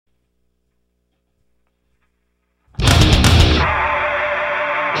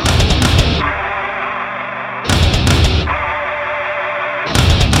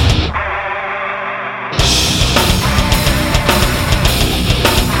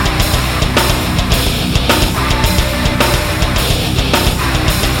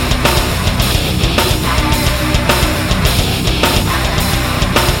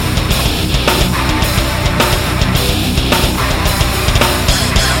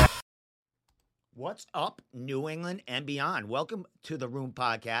What's up, New England and beyond? Welcome to the Room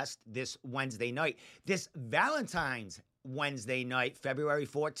Podcast this Wednesday night, this Valentine's Wednesday night, February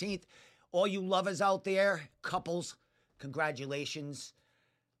 14th. All you lovers out there, couples, congratulations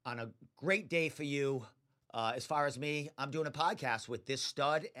on a great day for you. As far as me, I'm doing a podcast with this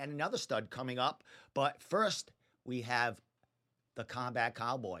stud and another stud coming up. But first, we have the Combat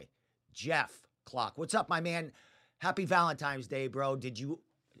Cowboy, Jeff Clock. What's up, my man? Happy Valentine's Day, bro. Did you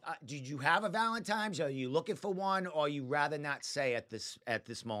have a Valentine's? Are you looking for one, or you rather not say at this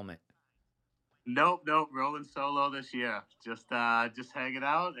moment? Nope. Rolling solo this year. Just hanging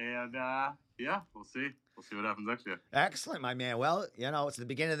out, and yeah, we'll see. We'll see what happens next year. Excellent, my man. Well, it's the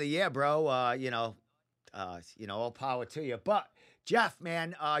beginning of the year, bro. All power to you. But Jeff,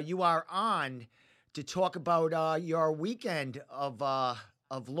 man, you are on to talk about your weekend of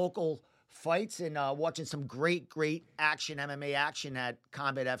local fights and watching some great action, MMA action at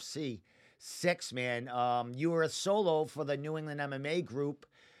Combat FC 6, man. You were a solo for the New England MMA group.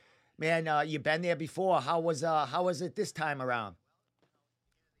 Man, you've been there before. How was it this time around?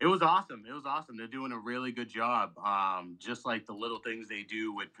 It was awesome. They're doing a really good job. Just like the little things they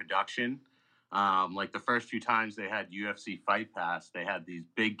do with production. Like the first few times they had UFC Fight Pass, they had these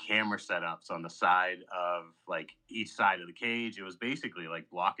big camera setups on the side of like each side of the cage. It was basically like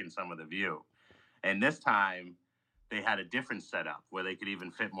blocking some of the view. And this time they had a different setup where they could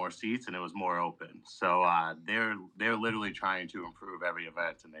even fit more seats and it was more open. So they're literally trying to improve every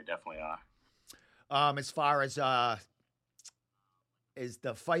event, and they definitely are. As far as is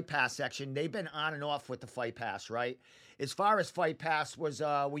the Fight Pass section, they've been on and off with the Fight Pass, right? As far as Fight Pass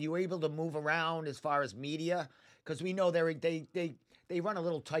were you able to move around as far as media? Because we know they run a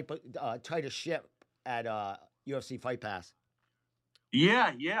little tighter ship at UFC Fight Pass.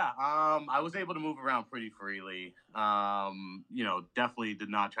 Yeah. I was able to move around pretty freely. Definitely did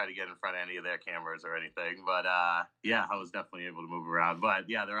not try to get in front of any of their cameras or anything. But yeah, I was definitely able to move around. But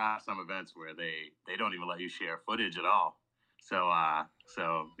yeah, there are some events where they don't even let you share footage at all. So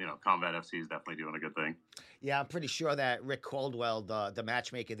Combat FC is definitely doing a good thing. Yeah, I'm pretty sure that Rick Caldwell, the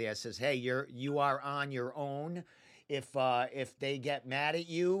matchmaker there, says, "Hey, you are on your own. If they get mad at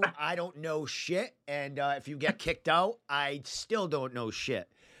you, I don't know shit, and if you get kicked out, I still don't know shit."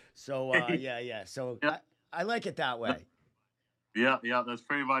 So yeah. So yeah. I like it that way. Yeah. That's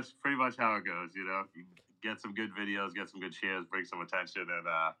pretty much how it goes. You get some good videos, get some good shares, bring some attention, and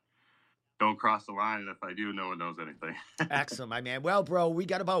don't cross the line, and if I do, no one knows anything. Excellent, my man. Well, bro, we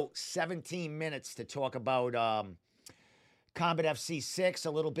got about 17 minutes to talk about Combat FC 6, a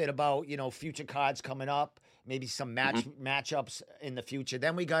little bit about, future cards coming up, maybe some matchups in the future.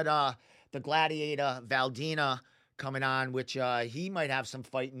 Then we got the Gladiator Valdina coming on, which he might have some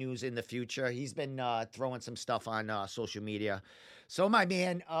fight news in the future. He's been throwing some stuff on social media. So, my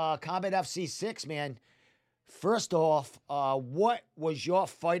man, Combat FC 6, man, first off, what was your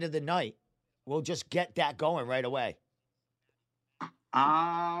fight of the night? We'll just get that going right away.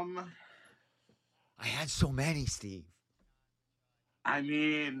 I had so many, Steve. I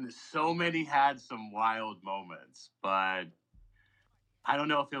mean, so many had some wild moments, but I don't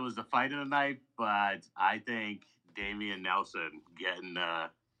know if it was the fight of the night, but I think Damian Nelson getting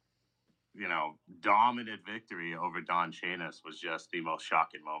dominant victory over Don Chanis was just the most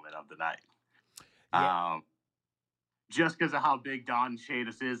shocking moment of the night. Yeah. Just because of how big Don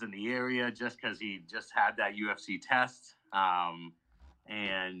Chanis is in the area, just because he just had that UFC test,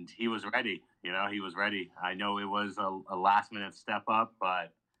 and he was ready. He was ready. I know it was a last-minute step up,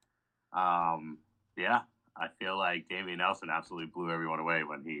 but yeah, I feel like Damian Nelson absolutely blew everyone away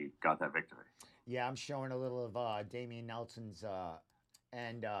when he got that victory. Yeah, I'm showing a little of Damian Nelson's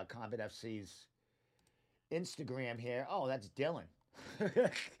and Combat FC's Instagram here. Oh, that's Dylan.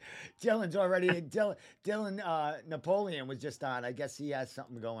 Dylan's already Dylan Napoleon was just on. I guess he has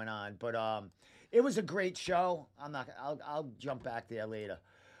something going on, but it was a great show. I'll jump back there later.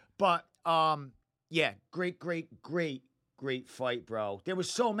 But yeah, great fight, bro. There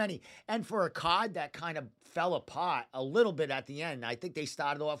was so many, and for a card that kind of fell apart a little bit at the end. I think they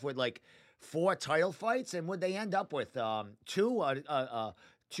started off with like 4 title fights, and would they end up with 2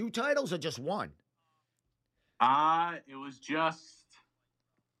 titles or just one?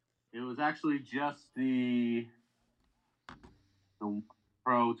 It was actually just the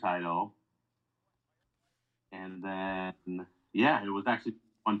pro title, and then yeah, it was actually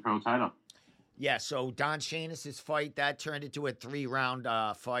one pro title. Yeah, so Don Chanis' fight that turned into a 3-round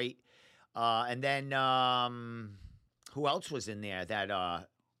fight, and then who else was in there? That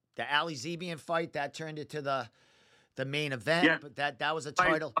the Ali Zebian fight that turned into the main event, yeah. But that was a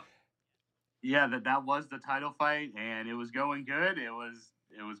title. Yeah, that was the title fight, and it was going good. It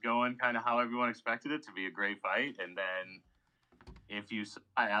was going kind of how everyone expected it to be, a great fight. And then if you saw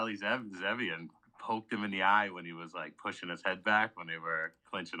Ali Zevian poked him in the eye when he was like pushing his head back when they were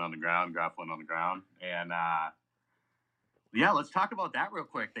clinching on the ground, grappling on the ground. And yeah, let's talk about that real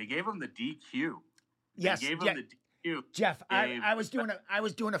quick. They gave him the DQ. Yes, Gave yeah. him the DQ. Jeff, I was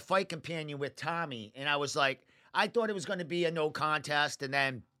doing a fight companion with Tommy, and I was like, I thought it was going to be a no contest, and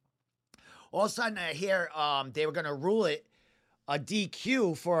then all of a sudden I hear they were going to rule it a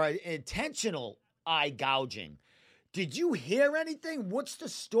DQ for an intentional eye gouging. Did you hear anything? What's the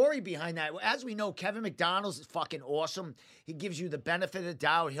story behind that? As we know, Kevin McDonald's is fucking awesome. He gives you the benefit of the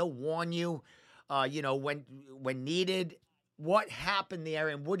doubt. He'll warn you, when needed. What happened there,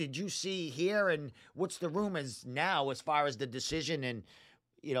 and what did you see here, and what's the rumors now as far as the decision and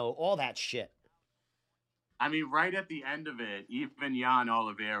all that shit? I mean, right at the end of it, even Jan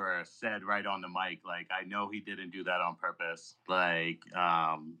Oliveira said right on the mic, like, I know he didn't do that on purpose. Like,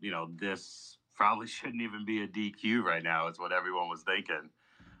 this probably shouldn't even be a DQ right now, is what everyone was thinking.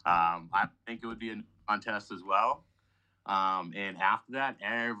 I think it would be a contest as well. And after that,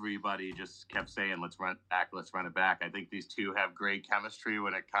 everybody just kept saying, let's run it back, let's run it back. I think these two have great chemistry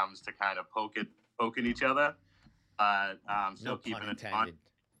when it comes to kind of poking each other. Still No keeping pun it on. intended.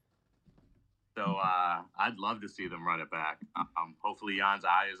 So I'd love to see them run it back. Hopefully Jan's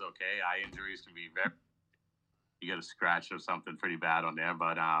eye is okay. Eye injuries can be you get a scratch or something pretty bad on there.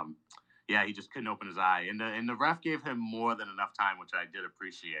 But yeah, he just couldn't open his eye. And the ref gave him more than enough time, which I did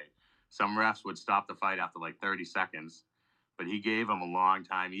appreciate. Some refs would stop the fight after like 30 seconds, but he gave him a long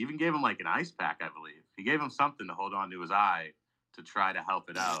time. He even gave him like an ice pack, I believe. He gave him something to hold on to his eye to try to help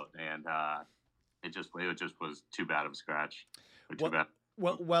it out. And it just was too bad of a scratch. Or too bad.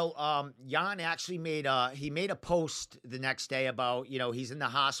 Jan actually made a post the next day about he's in the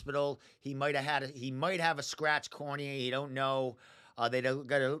hospital. He might have a scratch cornea. You don't know.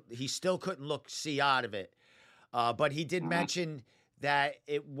 He still couldn't see out of it. But he did mention that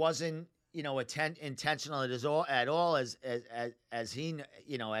it wasn't intentional at all as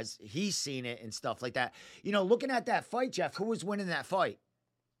he's seen it and stuff like that. Looking at that fight, Jeff, who was winning that fight?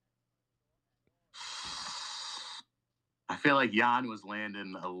 I feel like Jan was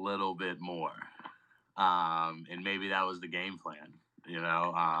landing a little bit more. And maybe that was the game plan, because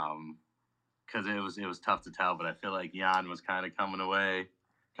it was tough to tell, but I feel like Jan was kind of coming away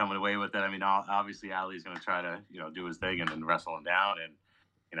with it. I mean, obviously Ali's going to try to, do his thing and then wrestle him down. And,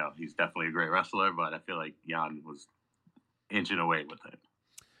 he's definitely a great wrestler, but I feel like Jan was inching away with it.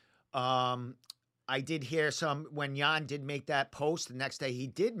 I did hear when Jan did make that post the next day, he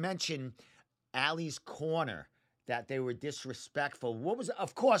did mention Ali's corner, that they were disrespectful.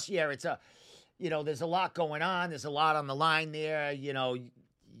 Of course, yeah, it's there's a lot going on. There's a lot on the line there.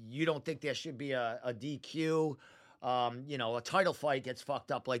 You don't think there should be a DQ. A title fight gets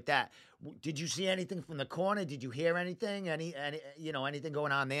fucked up like that. Did you see anything from the corner? Did you hear anything? Anything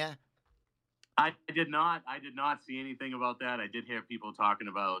going on there? I did not see anything about that. I did hear people talking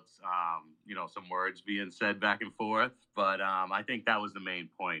about, some words being said back and forth. But I think that was the main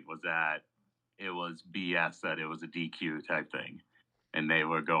point, was that it was BS, that it was a DQ type thing. And they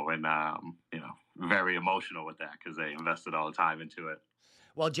were going, very emotional with that because they invested all the time into it.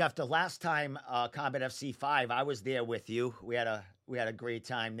 Well, Jeff, the last time Combat FC 5, I was there with you. We had a great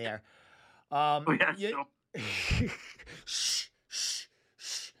time there. Shh.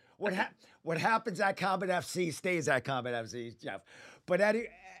 What happens at Combat FC stays at Combat FC, Jeff. But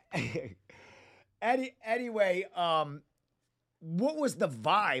anyway, what was the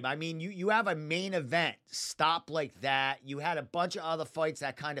vibe? I mean, you have a main event stop like that. You had a bunch of other fights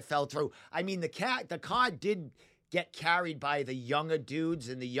that kind of fell through. I mean, the card did get carried by the younger dudes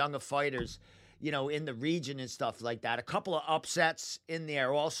and the younger fighters, in the region and stuff like that. A couple of upsets in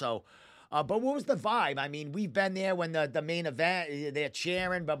there also. But what was the vibe? I mean, we've been there when the main event, they're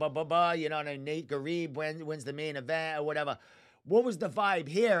cheering, blah, blah, blah, blah. Nate Garib wins the main event or whatever. What was the vibe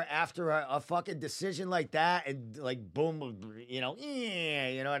here after a fucking decision like that and like boom, you know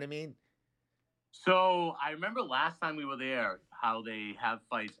what I mean? So I remember last time we were there, how they have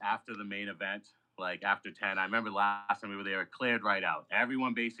fights after the main event, like after 10. I remember last time we were there, it cleared right out.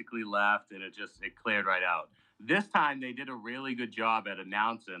 Everyone basically left and it cleared right out. This time they did a really good job at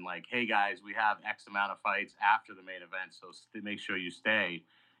announcing, like, hey guys, we have X amount of fights after the main event, so make sure you stay.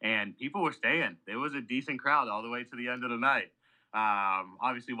 And people were staying. There was a decent crowd all the way to the end of the night.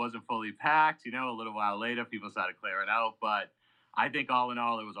 Obviously wasn't fully packed, a little while later people started clearing out, but I think all in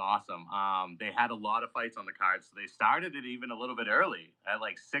all it was awesome. They had a lot of fights on the card, so they started it even a little bit early at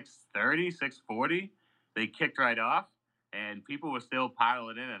like 6:30, 6:40. They kicked right off, and people were still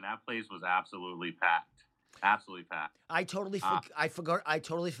piling in, and that place was absolutely packed. Absolutely packed. I totally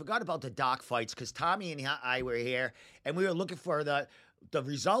forgot about the dock fights because Tommy and I were here and we were looking for the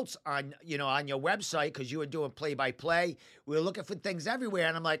results on on your website because you were doing play by play. We were looking for things everywhere,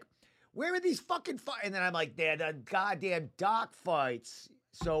 and I'm like, where are these fucking fights? And then I'm like, they're the goddamn dock fights.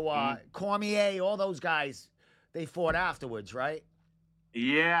 So Cormier, all those guys, they fought afterwards, right?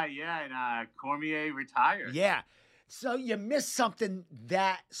 Yeah, and Cormier retired. Yeah. So you missed something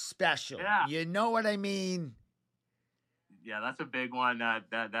that special. Yeah. You know what I mean? Yeah, that's a big one. That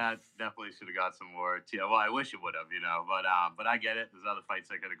definitely should have got some more. Well, I wish it would have, but I get it. There's other fights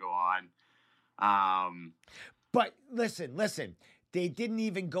that got to go on. But listen. They didn't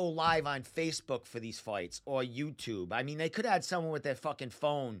even go live on Facebook for these fights or YouTube. I mean, they could have had someone with their fucking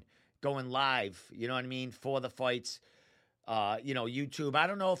phone going live, you know what I mean, for the fights. YouTube. I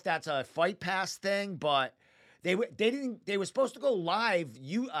don't know if that's a Fight Pass thing, but they were supposed to go live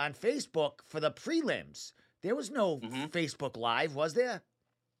on Facebook for the prelims. There was no Facebook Live, was there?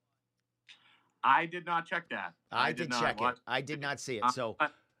 I did not check that. I did check it. I did not see it.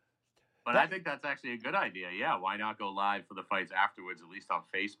 But I think that's actually a good idea. Yeah, why not go live for the fights afterwards, at least on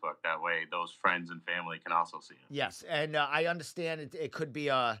Facebook? That way those friends and family can also see it. Yes, and I understand it could be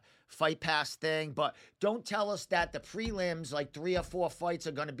a Fight Pass thing, but don't tell us that the prelims, like 3 or 4 fights,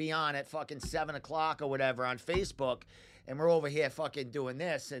 are going to be on at fucking 7 o'clock or whatever on Facebook, and we're over here fucking doing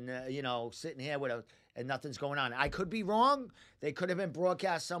this and, sitting here and nothing's going on. I could be wrong. They could have been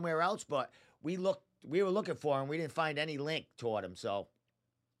broadcast somewhere else, but we were looking for them. We didn't find any link toward them, so...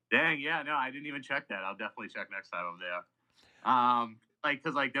 Dang, yeah, no, I didn't even check that. I'll definitely check next time I'm there.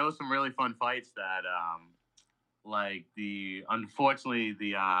 Because there was some really fun fights that, unfortunately,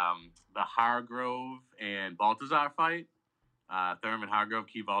 the Hargrove and Baltazar fight, Thurman Hargrove,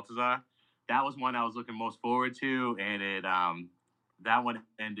 Key Baltazar, that was one I was looking most forward to, and that one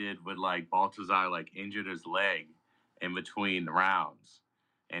ended with Baltazar injured his leg in between the rounds,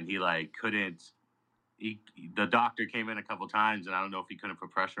 and he couldn't. The doctor came in a couple times, and I don't know if he couldn't put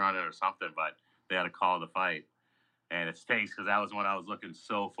pressure on it or something, but they had to call the fight. And it stinks because that was one I was looking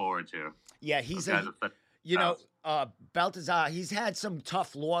so forward to. Yeah, Baltazar, he's had some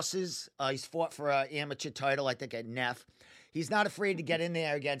tough losses. He's fought for an amateur title, I think, at NEF. He's not afraid to get in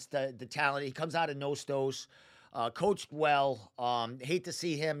there against the talent. He comes out of Nostos, coached well. Hate to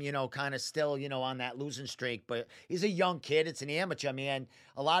see him, kind of still, on that losing streak, but he's a young kid. It's an amateur, man.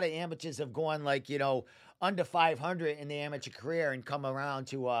 A lot of amateurs have gone under 500 in the amateur career and come around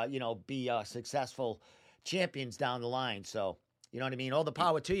to, be successful champions down the line. So, you know what I mean? All the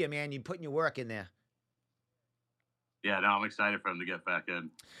power to you, man. You're putting your work in there. Yeah, no, I'm excited for him to get back in.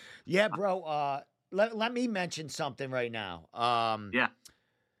 Yeah, bro. Let me mention something right now. Yeah.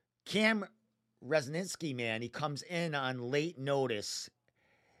 Cam Resninsky, man, he comes in on late notice,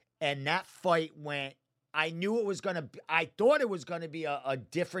 and that fight went. I thought it was gonna be a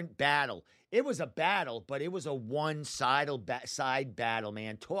different battle. It was a battle, but it was a side battle,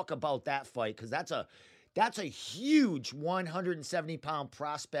 man. Talk about that fight, because that's a huge 170-pound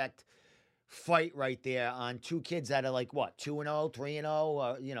prospect fight right there on two kids that are 2-0,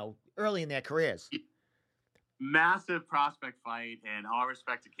 3-0, early in their careers. Massive prospect fight, and all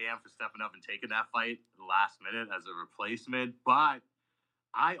respect to Cam for stepping up and taking that fight last minute as a replacement. But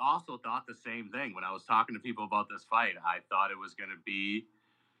I also thought the same thing when I was talking to people about this fight. I thought it was going to be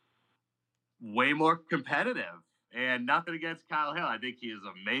way more competitive, and nothing against Kyle Hill. I think he is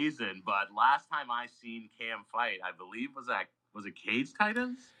amazing. But last time I seen Cam fight, I believe was it Cage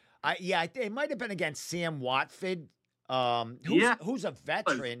Titans? It might have been against Sam Watford, who's a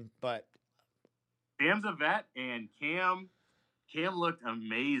veteran, but. Cam's a vet, and Cam looked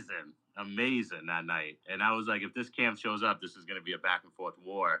amazing that night. And I was like, if this Cam shows up, this is going to be a back and forth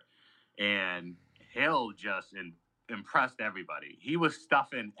war. And Hill just impressed everybody. He was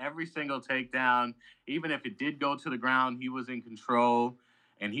stuffing every single takedown. Even if it did go to the ground, he was in control,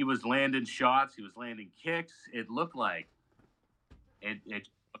 and he was landing shots. He was landing kicks. It looked like it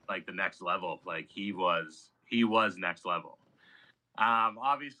looked like the next level. Like he was next level.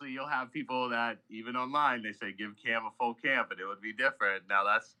 Obviously, you'll have people that even online they say give Cam a full camp and it would be different. Now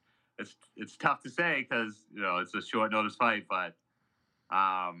it's tough to say because it's a short notice fight, but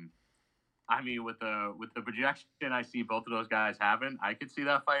I mean with the projection I see both of those guys having, I could see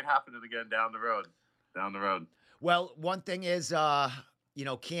that fight happening again down the road. Well, one thing is,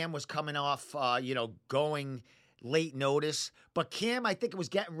 Cam was coming off, going late notice, but Cam, I think it was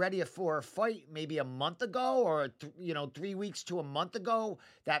getting ready for a fight maybe a month ago or 3 weeks to a month ago.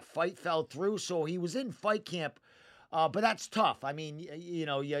 That fight fell through, so he was in fight camp. But that's tough. I mean,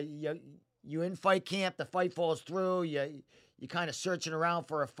 you in fight camp, the fight falls through, you kind of searching around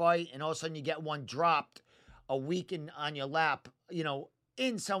for a fight, and all of a sudden you get one dropped a week on your lap,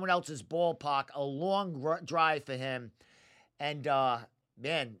 in someone else's ballpark, a long drive for him. And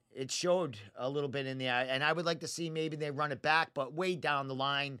man, it showed a little bit in there. And I would like to see maybe they run it back, but way down the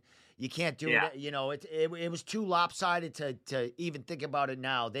line, you can't do it. It was too lopsided to even think about it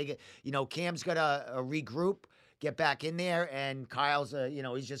now. They get, Cam's got to regroup, get back in there, and Kyle's,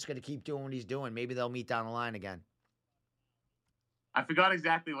 he's just going to keep doing what he's doing. Maybe they'll meet down the line again. I forgot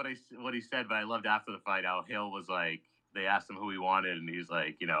exactly what he said, but I loved after the fight how Hill was like, they asked him who he wanted, and he's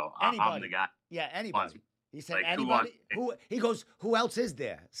like, I'm the guy. Yeah, anybody. He said, like, anybody? He goes, who else is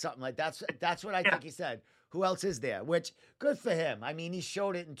there? Something like that. That's what I think he said. Who else is there? Which, good for him. I mean, he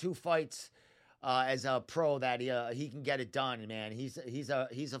showed it in 2 fights as a pro that he can get it done, man. He's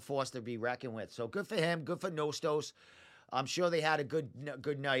a force to be reckoned with. So good for him. Good for Nostos. I'm sure they had a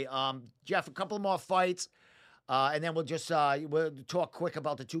good night. Jeff, a couple more fights. And then we'll talk quick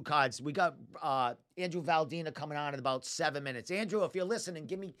about the 2 cards. We got Andrew Valdina coming on in about 7 minutes. Andrew, if you're listening,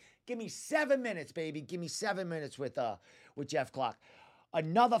 give me 7 minutes, baby. Give me 7 minutes with Jeff Clark.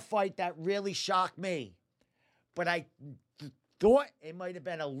 Another fight that really shocked me, but I thought it might have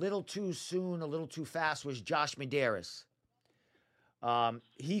been a little too soon, a little too fast, was Josh Medeiros.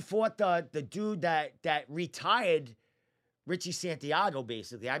 He fought the dude that retired Richie Santiago,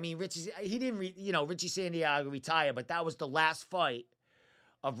 basically. I mean, Richie Santiago retired, but that was the last fight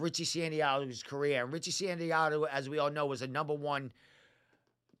of Richie Santiago's career. And Richie Santiago, as we all know, was a number 1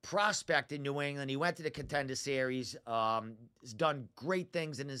 prospect in New England. He went to the Contender Series, has done great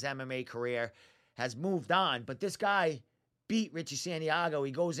things in his MMA career, has moved on. But this guy beat Richie Santiago.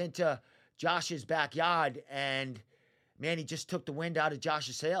 He goes into Josh's backyard, and, man, he just took the wind out of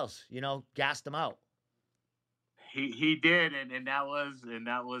Josh's sails, gassed him out. He did, and that was there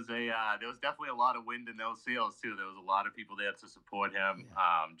was definitely a lot of wind in those sails too. There was a lot of people there to support him.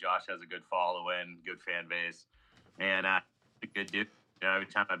 Yeah. Josh has a good following, good fan base, and a good dude. Every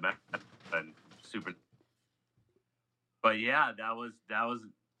time I met him, and super. But yeah, that was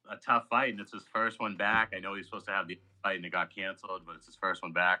a tough fight, and it's his first one back. I know he's supposed to have the fight, and it got canceled, but it's his first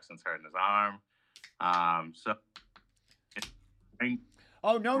one back since hurting his arm. So.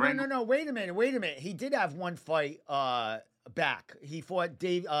 Oh, no. Wait a minute. He did have one fight back. He fought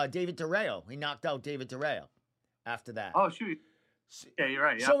David Terrell. He knocked out David Terrell after that. Oh, shoot. Yeah, you're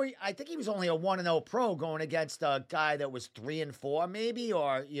right. Yeah. So I think he was only a 1-0 pro going against a guy that was 3-4 maybe,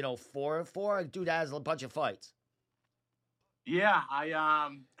 or, 4-4. Dude has a bunch of fights. Yeah,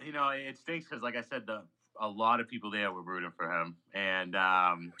 it stinks because, like I said, a lot of people there were rooting for him. And,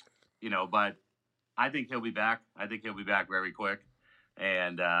 but I think he'll be back. I think he'll be back very quick.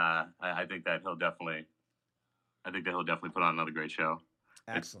 And I think that he'll definitely put on another great show.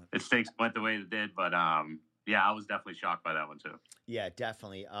 Excellent. It stinks went the way it did, but yeah, I was definitely shocked by that one too. Yeah,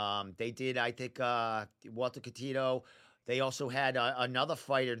 definitely. They did. I think Walter Catito. They also had another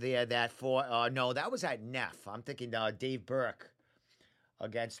fighter there that fought. No, that was at Neff. I'm thinking Dave Burke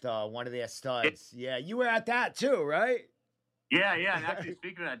against one of their studs. Yeah, you were at that too, right? Yeah. And actually,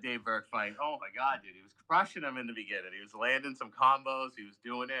 speaking of that Dave Burke fight, oh my God, dude, he was crushing him in the beginning. He was landing some combos. He was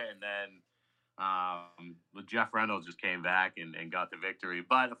doing it, and then Jeff Reynolds just came back and got the victory.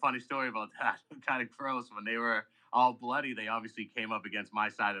 But a funny story about that, kind of gross. When they were all bloody, they obviously came up against my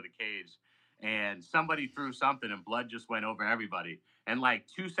side of the cage, and somebody threw something, and blood just went over everybody. And like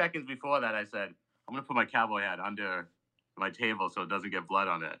 2 seconds before that, I said, I'm gonna put my cowboy hat under my table so it doesn't get blood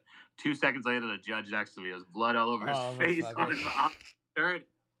on it. 2 seconds later, the judge next to me has blood all over his face on his shirt.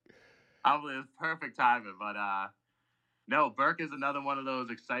 It was perfect timing, but no, Burke is another one of those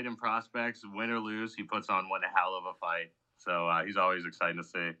exciting prospects. Win or lose, he puts on one hell of a fight. So he's always exciting to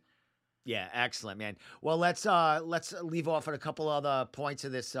see. Yeah, excellent, man. Well, let's leave off at a couple other points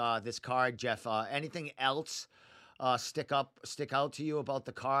of this card, Jeff. Anything else stick out to you about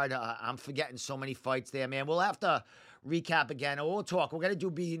the card? I'm forgetting so many fights there, man. We'll have to recap again. We'll talk. We're gonna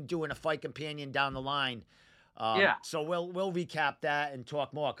be doing a fight companion down the line. Yeah. So we'll recap that and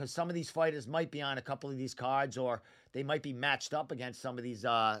talk more, because some of these fighters might be on a couple of these cards, or they might be matched up against some of these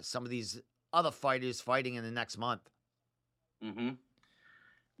other fighters fighting in the next month. Mm-hmm.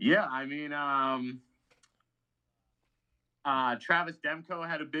 Yeah, I mean, Travis Demko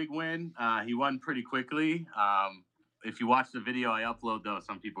had a big win. He won pretty quickly. If you watch the video I upload, though,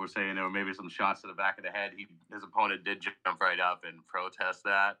 some people were saying there were maybe some shots to the back of the head. His opponent did jump right up and protest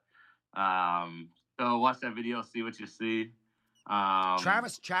that. So watch that video, see what you see.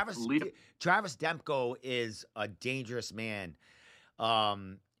 Travis Demko is a dangerous man.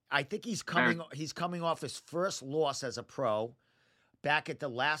 I think he's coming off his first loss as a pro. back at the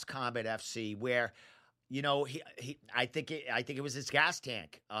last Combat FC where, you know, I think it was his gas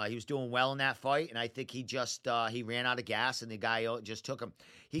tank. He was doing well in that fight, and I think he just he ran out of gas, and the guy just took him.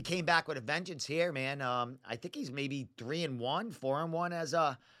 He came back with a vengeance here, man. I think he's maybe 3-1, 4-1 as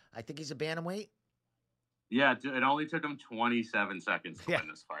a. I think he's a bantamweight. Yeah, it only took him 27 seconds to win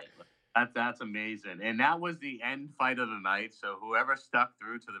this fight. That's amazing, and that was the end fight of the night. So whoever stuck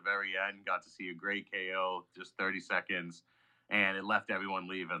through to the very end got to see a great KO, just 30 seconds, and it left everyone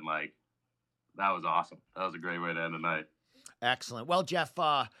leaving like. That was awesome. That was a great way to end the night. Excellent. Well, Jeff,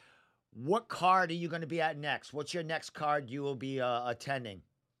 what card are you going to be at next? What's your next card you will be attending?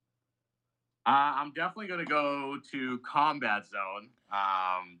 I'm definitely going to go to Combat Zone.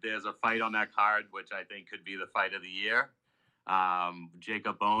 There's a fight on that card, which I think could be the fight of the year.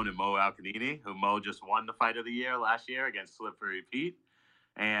 Jacob Bone and Mo Alcanini, who Mo just won the fight of the year last year against Slippery Pete.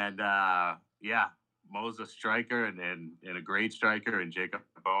 And, yeah. Mo's a striker and a great striker, and Jacob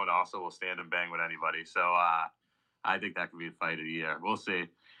Bone also will stand and bang with anybody. So I think that could be a fight of the year. We'll see.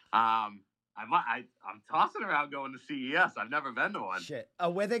 I'm tossing around going to CES. I've never been to one. Shit.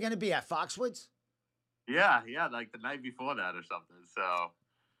 Where they going to be at Foxwoods? Yeah, like the night before that or something. So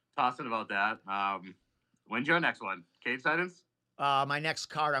tossing about that. When's your next one? Cage Titans? My next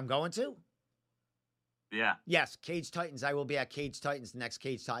card I'm going to? Yeah. Yes, Cage Titans. I will be at Cage Titans next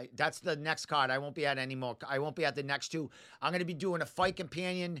Cage Titan. That's the next card. I won't be at any more. I won't be at the next two. I'm going to be doing a fight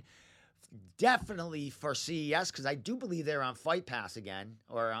companion definitely for CES because I do believe they're on Fight Pass again,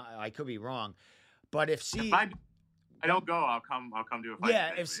 or I could be wrong. But if I don't go, I'll come do a fight.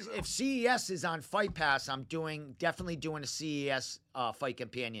 Yeah, if CES is on Fight Pass, I'm definitely doing a CES fight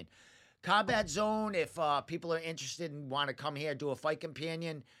companion. Combat Zone, if people are interested and want to come here do a fight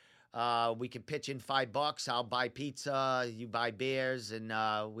companion, we can pitch in $5. I'll buy pizza, you buy beers, and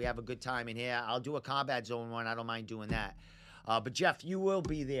we have a good time in here. I'll do a Combat Zone one. I don't mind doing that. But Jeff, you will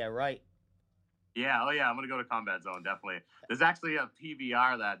be there, right? Yeah. Oh yeah. I'm going to go to Combat Zone. Definitely. There's actually a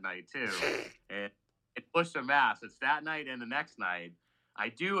PBR that night too. And it pushed a mass. It's that night and the next night. I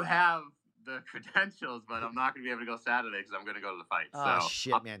do have the credentials, but I'm not going to be able to go Saturday because I'm going to go to the fight. Oh,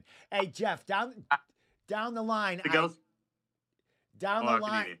 shit, man. Hey, Jeff, down the line. Down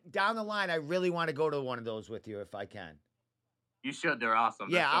the line, I really want to go to one of those with you if I can. You should. They're awesome.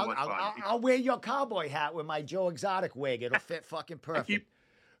 Yeah, I'll wear your cowboy hat with my Joe Exotic wig. It'll fit fucking perfect.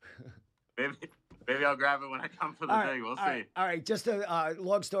 Maybe I'll grab it when I come for the thing. We'll see. All right. Just a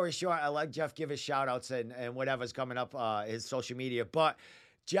long story short, I let Jeff give his shout outs and whatever's coming up his social media. But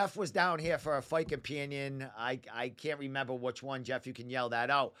Jeff was down here for a fight companion. I can't remember which one, Jeff. You can yell that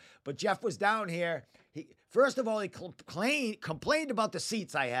out. But Jeff was down here. First of all, he complained about the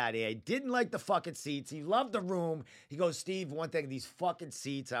seats I had here. He didn't like the fucking seats. He loved the room. He goes, Steve, one thing, these fucking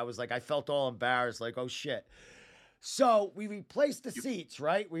seats. I was like, I felt all embarrassed, like, oh shit. So we replaced the seats,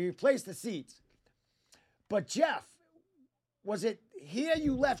 right? We replaced the seats. But Jeff, was it here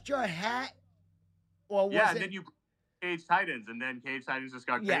you left your hat? Or was and then you Cage Titans, and then Cage Titans just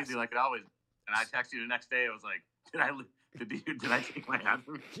got crazy like it always. And I texted you the next day. I was like, did I take my hat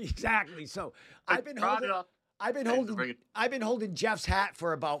from you? Exactly. So I've been holding Jeff's hat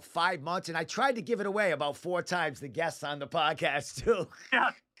for about 5 months, and I tried to give it away about 4 times to guests on the podcast too.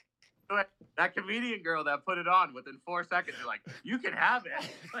 Yeah. That comedian girl that put it on within 4 seconds, you're like, you can have it.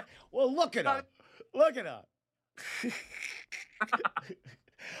 Well, look at her. Look at her.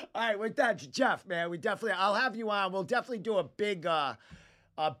 All right, with that, Jeff, man, I'll have you on. We'll definitely do a big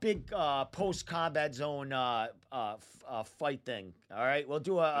post-Combat Zone fight thing. All right, we'll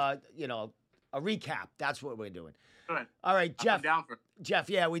do a recap. That's what we're doing. Good. All right, Jeff. I'm down for it. Jeff,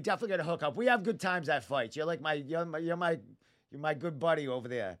 yeah, we definitely got to hook up. We have good times at fights. You're like you're my good buddy over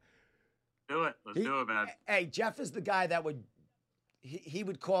there. Do it. Let's do it, man. Hey, Jeff is the guy that would he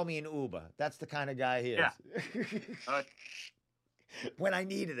would call me an Uber. That's the kind of guy he is. Yeah. When I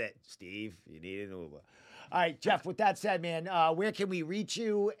needed it, Steve, you needed an Uber. All right, Jeff, with that said, man, where can we reach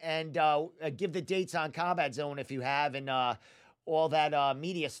you? And give the dates on Combat Zone if you have, and all that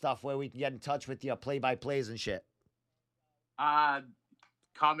media stuff where we can get in touch with you, play-by-plays and shit.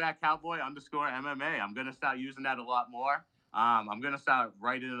 Combat Cowboy _MMA. I'm going to start using that a lot more. I'm going to start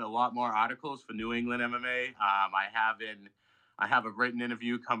writing a lot more articles for New England MMA. I have a written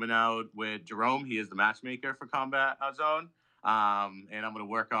interview coming out with Jerome. He is the matchmaker for Combat Zone. And I'm going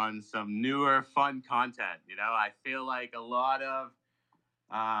to work on some newer, fun content. You know, I feel like a lot of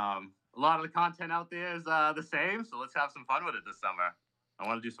the content out there is the same. So let's have some fun with it this summer. I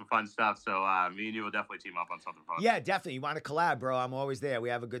want to do some fun stuff. So me and you will definitely team up on something fun. Yeah, definitely. You want to collab, bro? I'm always there. We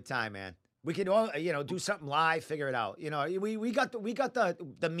have a good time, man. We can all, do something live, figure it out. We got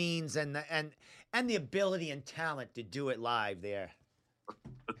the means and the ability and talent to do it live there.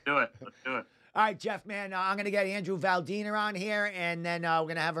 Let's do it. Let's do it. All right, Jeff, man, I'm going to get Andrew Valdina on here, and then we're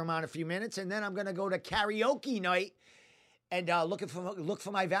going to have him on a few minutes, and then I'm going to go to karaoke night and look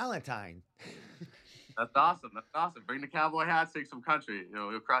for my Valentine. That's awesome. That's awesome. Bring the cowboy hat, sing some country.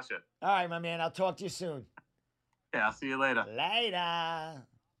 You'll crush it. All right, my man. I'll talk to you soon. Yeah, I'll see you later. Later.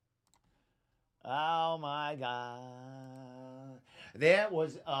 Oh, my God. There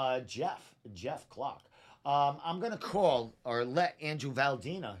was Jeff Clark. I'm going to call or let Andrew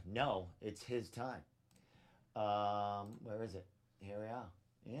Valdina know it's his time. Where is it? Here we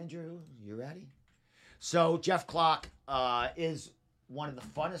are. Andrew, you ready? So Jeff Clark is one of the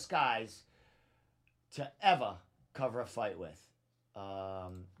funnest guys to ever cover a fight with.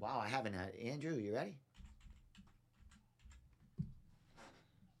 Wow, I haven't had Andrew, you ready?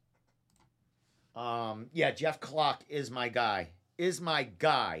 Yeah, Jeff Clark is my guy.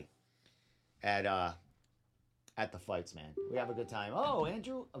 At the fights, man. We have a good time. Oh,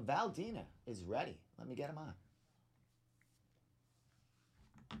 Andrew Valdina is ready. Let me get him on.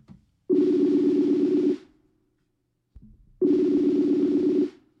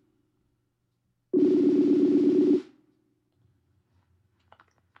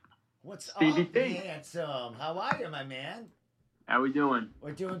 What's Stevie up, T. handsome? How are you, my man? How we doing?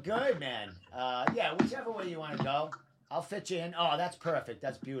 We're doing good, man. Yeah, whichever way you want to go. I'll fit you in. Oh, that's perfect.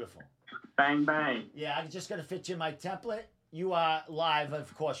 That's beautiful. Bang, bang. Yeah, I'm just going to fit you in my template. You are live.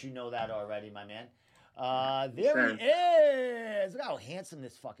 Of course, you know that already, my man. There he is. Look how handsome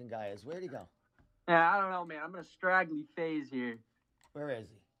this fucking guy is. Where'd he go? Yeah, I don't know, man. I'm in a straggly phase here. Where is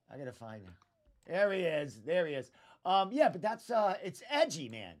he? I got to find him. There he is. There he is. Yeah, but that's, it's edgy,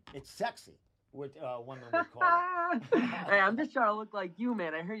 man. It's sexy. What women would call it. Hey, I'm just trying to look like you,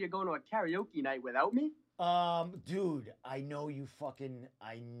 man. I heard you're going to a karaoke night without me. Dude, I know you fucking,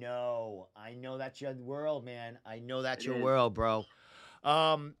 I know that's your world, man. I know that's your world, bro.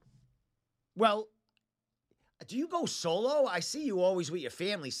 Well, do you go solo? I see you always with your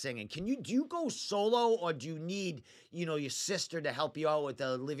family singing. Do you go solo, or do you need, your sister to help you out with the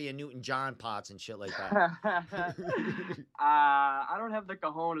Olivia Newton-John parts and shit like that? I don't have the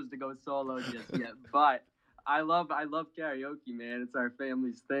cojones to go solo just yet, but I love karaoke, man. It's our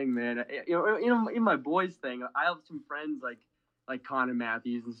family's thing, man. In my boys' thing, I have some friends like Connor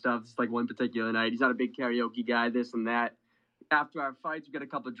Matthews and stuff. It's like one particular night. He's not a big karaoke guy, this and that. After our fights, we get a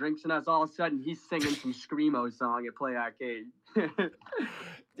couple of drinks in us. All of a sudden, he's singing some Screamo song at Play Arcade.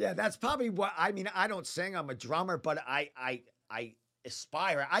 Yeah, that's probably what, I mean, I don't sing. I'm a drummer, but I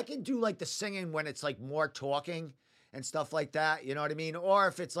aspire. I can do like the singing when it's like more talking and stuff like that. You know what I mean? Or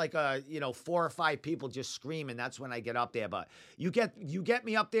if it's like 4 or 5 people just screaming, that's when I get up there. But you get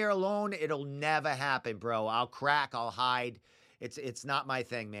me up there alone, it'll never happen, bro. I'll crack, I'll hide. It's not my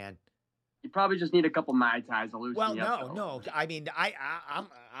thing, man. You probably just need a couple Mai Tais to loosen you up. No. I mean,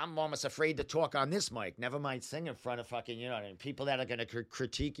 I'm almost afraid to talk on this mic. Never mind sing in front of fucking, people that are going to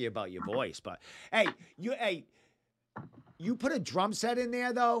critique you about your voice. But hey, you put a drum set in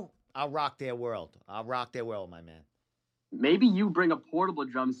there though, I'll rock their world. I'll rock their world, my man. Maybe you bring a portable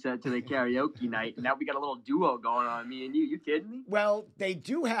drum set to the karaoke night, and now we got a little duo going on, me and you. You kidding me? Well, they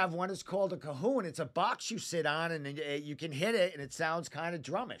do have one. It's called a cajon. It's a box you sit on, and you can hit it, and it sounds kind of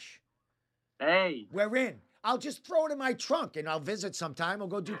drumish. Hey. We're in. I'll just throw it in my trunk, and I'll visit sometime. We'll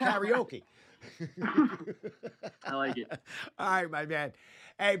go do karaoke. I like it. All right, my man.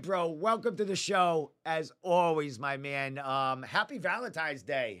 Hey, bro, welcome to the show. As always, my man. Happy Valentine's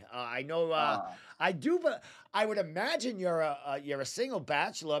Day. I know I do, but I would imagine you're a single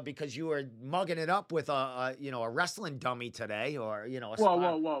bachelor because you were mugging it up with a wrestling dummy today, or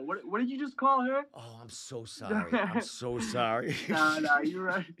Whoa! What did you just call her? Oh, I'm so sorry. I'm so sorry. No, you're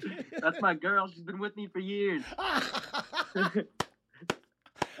right. That's my girl. She's been with me for years.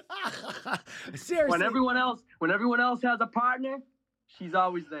 Seriously. When everyone else has a partner, she's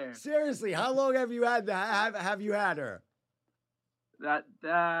always there. Seriously, how long have you had have you had her?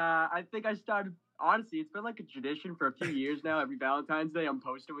 I think I started. Honestly, it's been like a tradition for a few years now. Every Valentine's Day, I'm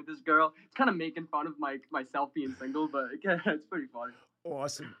posting with this girl. It's kind of making fun of myself being single, but it's pretty funny.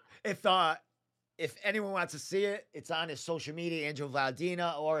 Awesome. If anyone wants to see it, it's on his social media, Andrew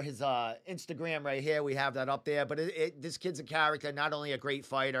Valdina, or his Instagram right here. We have that up there. But this kid's a character, not only a great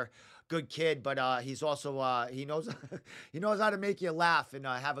fighter, good kid, but he's also he knows how to make you laugh and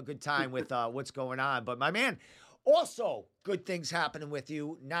have a good time with what's going on. But my man, also good things happening with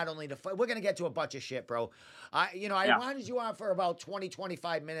you. Not only the fight, we're gonna get to a bunch of shit, bro. I wanted you on for about 20,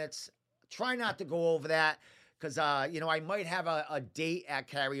 25 minutes. Try not to go over that. Because, I might have a date at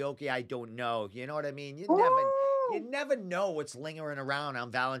karaoke. I don't know. You know what I mean? You never know what's lingering around on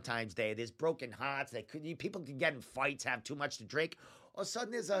Valentine's Day. There's broken hearts. People can get in fights, have too much to drink. all of a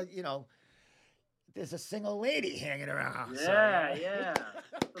sudden there's a single lady hanging around. Yeah, yeah.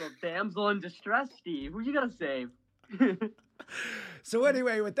 Little damsel in distress, Steve. Who you gonna save? So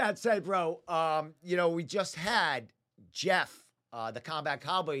anyway, with that said, bro, we just had Jeff, the Combat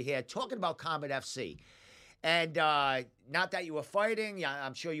Cowboy here, talking about Combat FC. And not that you were fighting. Yeah,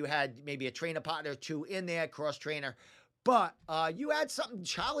 I'm sure you had maybe a trainer partner or two in there, cross trainer. But you had something,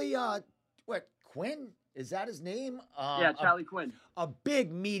 Charlie, Quinn? Is that his name? Yeah, Charlie Quinn. A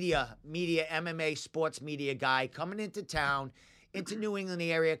big media MMA sports media guy coming into town, into New England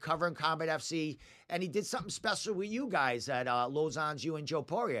area, covering Combat FC. And he did something special with you guys at Lausanne's, you and Joe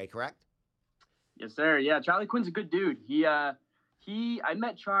Poirier, correct? Yes, sir. Yeah, Charlie Quinn's a good dude. I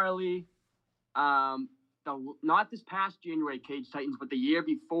met Charlie, not this past January Cage Titans, but the year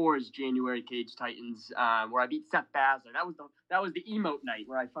before's January Cage Titans, where I beat Seth Basler. That was the emote night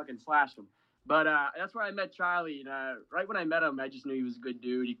where I fucking slashed him. But that's where I met Charlie. And right when I met him, I just knew he was a good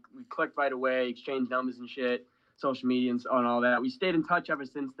dude. We clicked right away, exchanged numbers and shit, social media and all that. We stayed in touch ever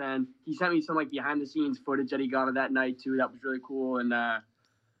since then. He sent me some behind the scenes footage that he got of that night too. That was really cool. And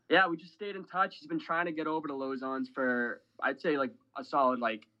yeah, we just stayed in touch. He's been trying to get over to Lausanne's for, I'd say, a solid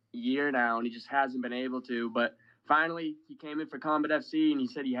year now, and he just hasn't been able to. But finally, he came in for Combat FC, and he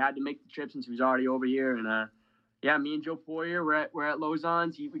said he had to make the trip since he was already over here. And yeah, me and Joe Poirier, we're at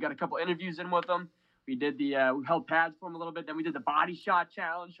Lausanne's. We got a couple interviews in with him. We did we held pads for him a little bit. Then we did the body shot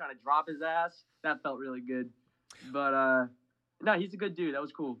challenge, trying to drop his ass. That felt really good. But no, he's a good dude. That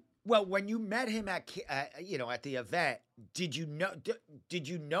was cool. Well, when you met him at the event, did you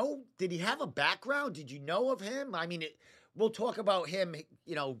know? Did he have a background? Did you know of him? I mean, we'll talk about him,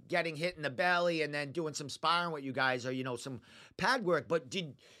 getting hit in the belly and then doing some sparring with you guys, or some pad work. But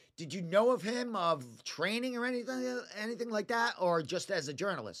did you know of him, of training or anything like that, or just as a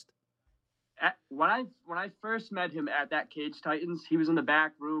journalist? When I first met him at that Cage Titans, he was in the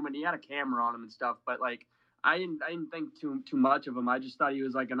back room and he had a camera on him and stuff. But I didn't think too much of him. I just thought he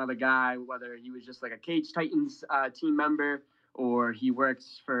was another guy, whether he was just a Cage Titans team member or he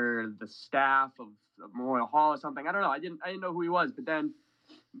works for the staff of Memorial Hall or something. I don't know. I didn't know who he was. But then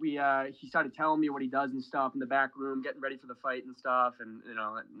he started telling me what he does and stuff in the back room, getting ready for the fight and stuff. And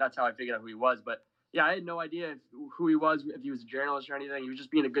that's how I figured out who he was. But yeah, I had no idea who he was, if he was a journalist or anything. He was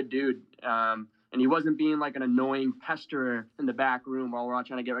just being a good dude. And he wasn't being an annoying pesterer in the back room while we're all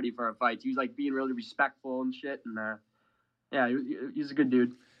trying to get ready for our fights. He was being really respectful and shit. And yeah, he's a good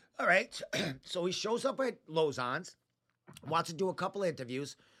dude. All right. So he shows up at Lausanne's, wants to do a couple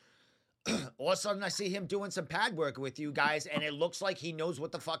interviews. All of a sudden I see him doing some pad work with you guys, and it looks like he knows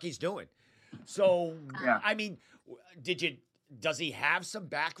what the fuck he's doing. So, yeah. I mean, does he have some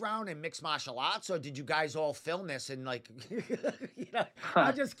background in mixed martial arts, or did you guys all film this and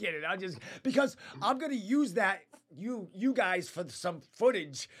I'm just kidding. Because I'm going to use that, you guys, for some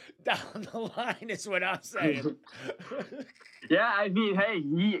footage down the line is what I'm saying. Yeah, I mean, hey,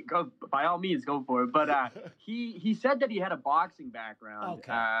 by all means, go for it. But he said that he had a boxing background.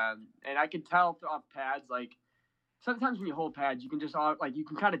 Okay. And I could tell off pads, sometimes when you hold pads, you can just you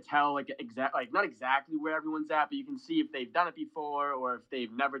can kind of tell not exactly where everyone's at, but you can see if they've done it before or if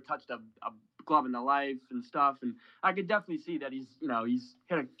they've never touched a glove in their life and stuff. And I could definitely see that he's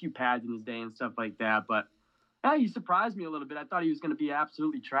hit a few pads in his day and stuff like that. But yeah, he surprised me a little bit. I thought he was going to be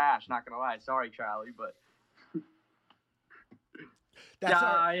absolutely trash. Not going to lie. Sorry, Charlie, but. That's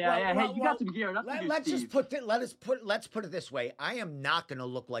yeah. Hey, you got some gear. Let's put it this way. I am not going to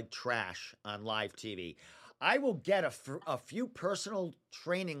look like trash on live TV. I will get a few personal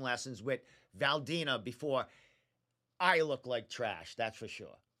training lessons with Valdina before I look like trash. That's for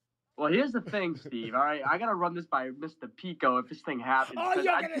sure. Well, here's the thing, Steve. All right, I gotta run this by Mr. Pico if this thing happens. Oh,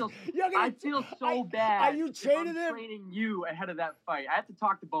 I feel so bad. Are you training him? Training you ahead of that fight. I have to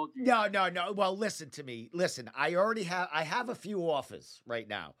talk to both of you. No. Well, listen to me. Listen, I have a few offers right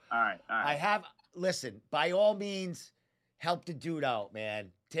now. All right. Listen, by all means, help the dude out,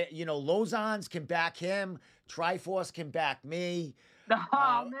 man. Lausanne's can back him. Triforce can back me.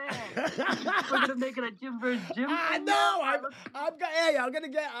 Oh man, we're gonna make it a gym versus gym. No, I'm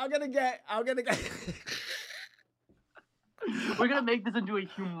gonna get. We're gonna make this into a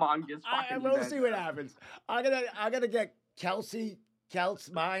humongous fucking We'll event. see what happens. I'm gonna get Kelsey,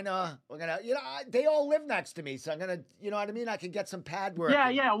 Mina. We're gonna, they all live next to me, so I'm gonna, you know what I mean. I can get some pad work.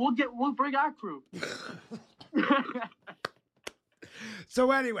 Yeah. We'll bring our crew.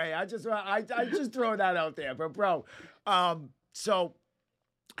 So anyway, I just throw that out there, but bro, so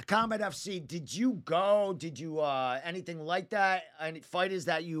Combat FC, did you go? Did you anything like that? Any fighters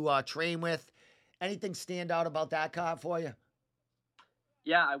that you train with? Anything stand out about that card for you?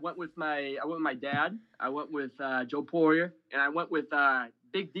 Yeah, I went with my dad. I went with Joe Poirier, and I went with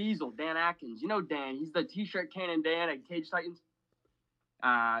Big Diesel, Dan Atkins. You know Dan? He's the T-shirt cannon Dan at Cage Titans.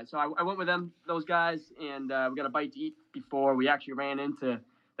 So I went with those guys, and we got a bite to eat before we actually ran into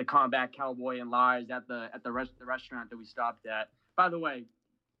the Combat Cowboy and Lars at the restaurant that we stopped at. By the way,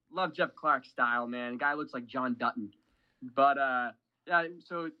 love Jeff Clark's style, man. The guy looks like John Dutton. But yeah,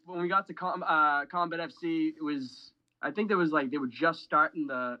 so when we got to Combat FC, it was, I think there was like they were just starting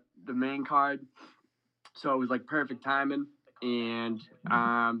the main card, so it was like perfect timing. And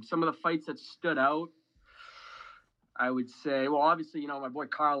some of the fights that stood out, I would say, well, obviously, my boy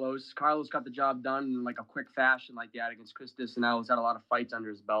Carlos. Carlos got the job done in like a quick fashion, like that against Chris Dissanel. He's had a lot of fights under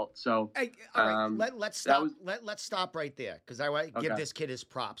his belt. So, hey, all right, let's stop. Let's stop right there because I want to give this kid his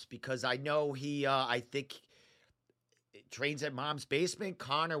props because I know he, I think, trains at Mom's Basement.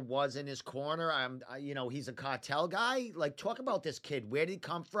 Connor was in his corner. He's a cartel guy. Like, talk about this kid. Where did he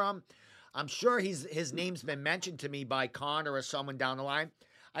come from? I'm sure his name's been mentioned to me by Connor or someone down the line.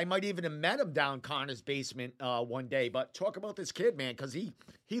 I might even have met him down Connor's basement one day. But talk about this kid, man, because he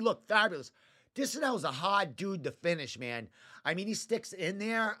looked fabulous. Dissanel's a hard dude to finish, man. I mean, he sticks in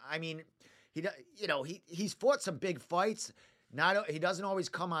there. I mean, he's fought some big fights. He doesn't always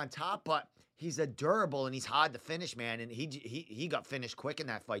come on top, but he's a durable and he's hard to finish, man. And he got finished quick in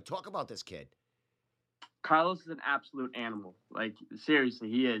that fight. Talk about this kid. Carlos is an absolute animal. Like, seriously,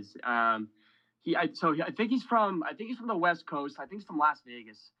 he is. I think he's from the West Coast. I think he's from Las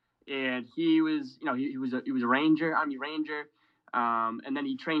Vegas, and he was a Ranger, Army Ranger, and then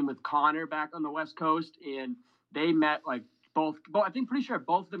he trained with Connor back on the West Coast, and they met like both. I think pretty sure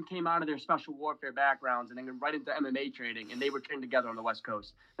both of them came out of their special warfare backgrounds and then right into MMA training, and they were trained together on the West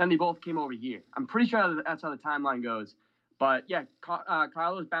Coast. Then they both came over here. I'm pretty sure that's how the timeline goes. But yeah,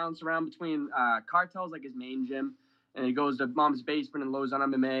 Carlos bounced around between Cartel's like his main gym, and he goes to Mom's Basement and Lowe's on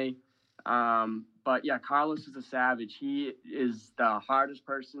MMA. But yeah, Carlos is a savage. He is the hardest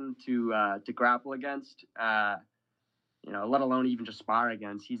person to grapple against. Let alone even just spar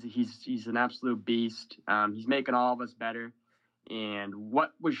against. He's an absolute beast. He's making all of us better. And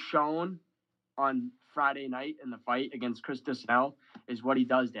what was shown on Friday night in the fight against Chris Dissanel is what he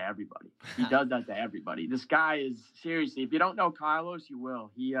does to everybody. He does that to everybody. This guy is, seriously, if you don't know Carlos, you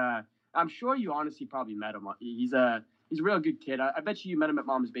will. I'm sure you honestly probably met him. He's a real good kid. I bet you met him at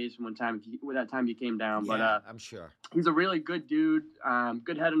Mom's Basement one time with that time you came down. Yeah, but I'm sure. He's a really good dude,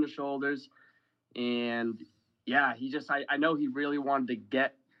 good head on the shoulders. And yeah, I know he really wanted to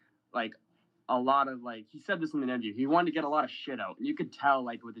get like a lot of he said this in an interview, he wanted to get a lot of shit out. And you could tell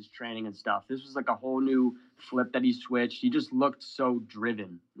with his training and stuff. This was like a whole new flip that he switched. He just looked so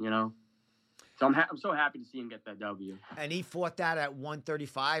driven, So I'm so happy to see him get that W. And he fought that at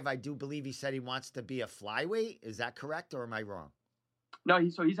 135. I do believe he said he wants to be a flyweight. Is that correct or am I wrong? No,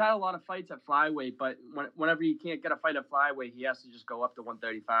 he's had a lot of fights at flyweight, but whenever he can't get a fight at flyweight, he has to just go up to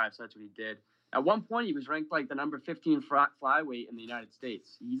 135. So that's what he did. At one point, he was ranked like the number 15 flyweight in the United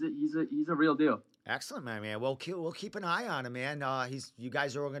States. He's a real deal. Excellent, man. We'll keep an eye on him, man. You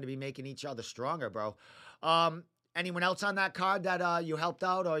guys are all going to be making each other stronger, bro. Anyone else on that card that you helped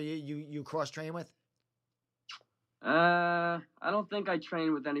out or you cross train with? I don't think I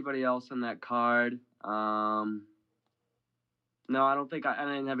trained with anybody else on that card. No, I don't think I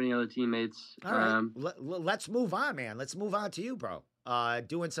didn't have any other teammates. All right. Let's move on, man. Let's move on to you, bro.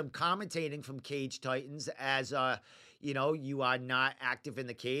 Doing some commentating from Cage Titans as, you are not active in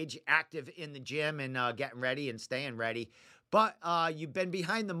the cage, active in the gym and getting ready and staying ready. But you've been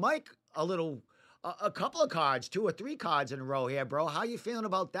behind the mic a couple of cards, 2 or 3 cards in a row here, bro. How you feeling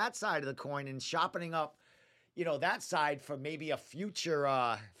about that side of the coin and sharpening up, that side for maybe a future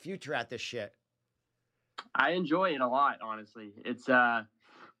at this shit? I enjoy it a lot, honestly. It's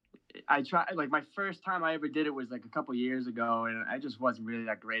I try my first time I ever did it was like a couple years ago, and I just wasn't really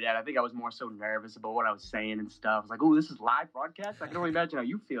that great at it. I think I was more so nervous about what I was saying and stuff. I was like, "Oh, this is live broadcast." I can only imagine how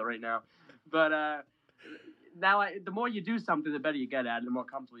you feel right now. But now, the more you do something, the better you get at it, the more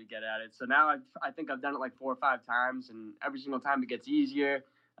comfortable you get at it. So now I think I've done it like 4 or 5 times, and every single time it gets easier.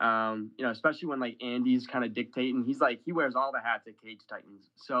 Especially when Andy's kind of dictating. He wears all the hats at Cage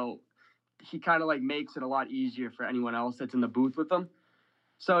Titans, so he kind of makes it a lot easier for anyone else that's in the booth with them.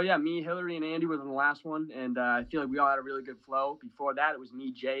 So yeah, me, Hillary, and Andy was in the last one, and I feel like we all had a really good flow. Before that, it was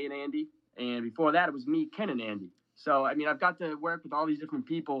me, Jay, and Andy, and before that, it was me, Ken, and Andy. So I mean, I've got to work with all these different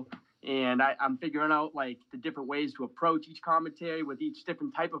people, and I'm figuring out the different ways to approach each commentary with each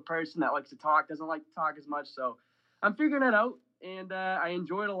different type of person that likes to talk, doesn't like to talk as much. So I'm figuring it out, and I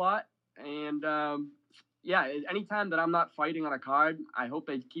enjoy it a lot. And yeah, anytime that I'm not fighting on a card, I hope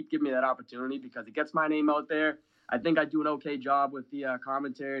they keep giving me that opportunity because it gets my name out there. I think I do an okay job with the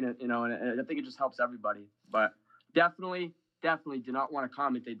commentary, and and I think it just helps everybody. But definitely do not want to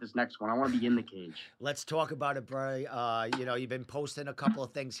commentate this next one. I want to be in the cage. Let's talk about it, bro. You've been posting a couple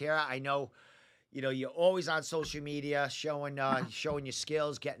of things here. I know, you're always on social media showing your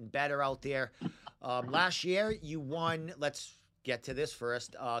skills, getting better out there. Last year, you won. Let's get to this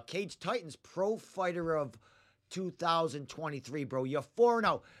first. Cage Titans Pro Fighter of 2023, bro. You're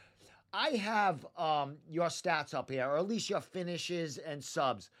 4-0. I have your stats up here, or at least your finishes and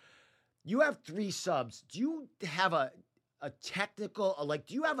subs. You have 3 subs. Do you have a technical,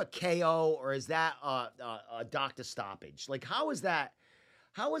 do you have a KO, or is that a doctor stoppage? Like, how is that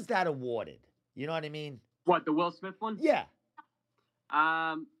awarded? You know what I mean? What, the Will Smith one? Yeah.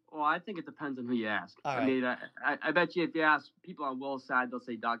 Well, I think it depends on who you ask. All right. I mean, I bet you if you ask people on Will's side, they'll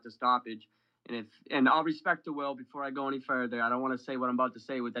say doctor stoppage. And I'll respect to Will before I go any further. I don't want to say what I'm about to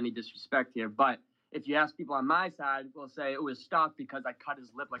say with any disrespect here, but if you ask people on my side, we'll say it was stopped because I cut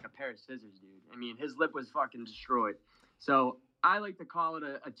his lip like a pair of scissors, dude. I mean, his lip was fucking destroyed. So I like to call it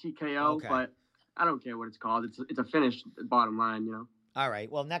a TKO, Okay. but I don't care what it's called. It's a finish, bottom line, you know. All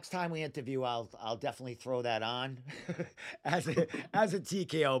right. Well, next time we interview, I'll definitely throw that on as a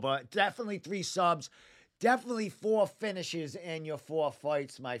TKO. But definitely 3 subs, definitely 4 finishes in your 4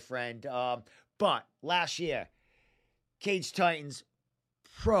 fights, my friend. But last year, Cage Titans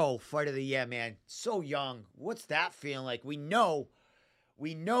Pro Fight of the Year, man. So young. What's that feeling like? We know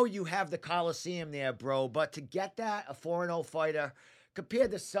you have the Coliseum there, bro. But to get that, a 4-0 fighter,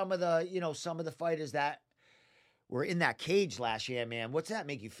 compared to some of the fighters that were in that cage last year, man. What's that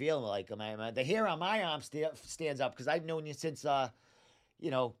make you feel like, man? The hair on my arm stands up because I've known you since,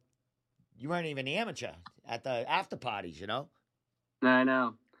 you weren't even amateur at the after parties, you know? I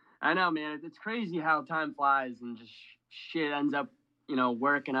know, man. It's crazy how time flies and just shit ends up,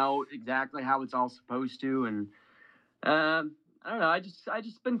 working out exactly how it's all supposed to. And I don't know. I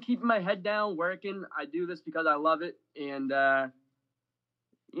just been keeping my head down, working. I do this because I love it, and I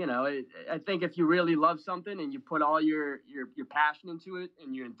think if you really love something and you put all your passion into it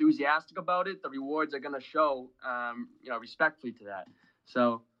and you're enthusiastic about it, the rewards are going to show, respectfully to that.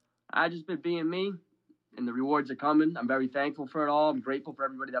 So I just been being me, and the rewards are coming. I'm very thankful for it all. I'm grateful for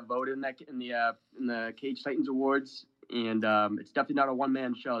everybody that voted in the Cage Titans Awards. And it's definitely not a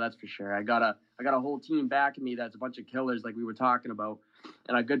one-man show, that's for sure. I got a whole team backing me that's a bunch of killers like we were talking about,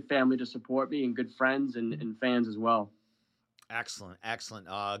 and a good family to support me, and good friends and fans as well. Excellent.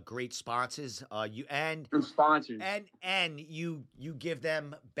 Great sponsors. You give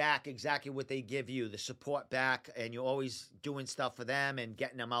them back exactly what they give you, the support back, and you're always doing stuff for them and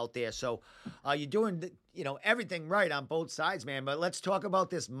getting them out there. So, you're doing everything right on both sides, man. But let's talk about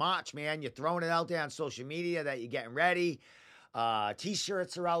this March, man. You're throwing it out there on social media that you're getting ready.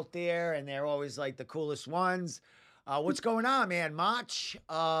 T-shirts are out there, and they're always like the coolest ones. What's going on, man? March.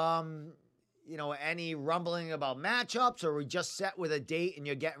 Any rumbling about matchups, or are we just set with a date and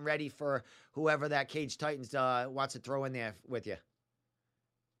you're getting ready for whoever that Cage Titans wants to throw in there with you?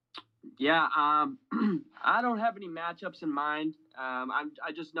 Yeah, I don't have any matchups in mind.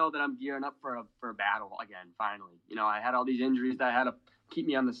 I just know that I'm gearing up for a battle again. Finally, I had all these injuries that had to keep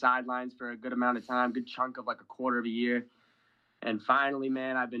me on the sidelines for a good amount of time, good chunk of like a quarter of a year. And finally,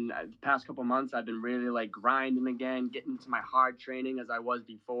 man, the past couple months, I've been really like grinding again, getting into my hard training as I was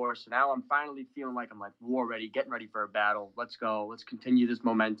before. So now I'm finally feeling like I'm like war ready, getting ready for a battle. Let's go. Let's continue this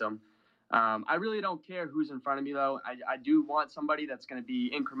momentum. I really don't care who's in front of me, though. I do want somebody that's going to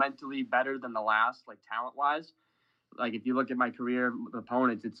be incrementally better than the last, like talent-wise. Like if you look at my career with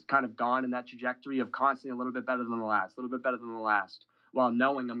opponents, it's kind of gone in that trajectory of constantly a little bit better than the last, while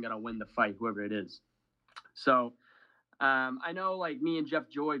knowing I'm going to win the fight, whoever it is. So I know, like, me and Jeff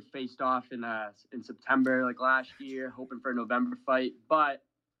Joy faced off in September, like last year, hoping for a November fight. But,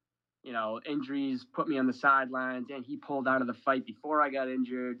 injuries put me on the sidelines, and he pulled out of the fight before I got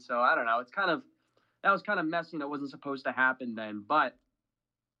injured. So I don't know. That was kind of messy, and it wasn't supposed to happen then. But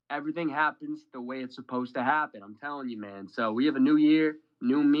everything happens the way it's supposed to happen. I'm telling you, man. So we have a new year,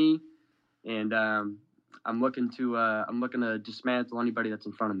 new me, and I'm looking to dismantle anybody that's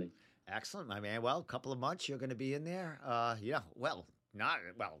in front of me. Excellent, my man. Well, a couple of months you're going to be in there.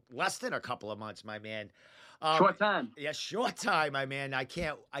 Less than a couple of months, my man. Short time. Yeah, short time, my man. I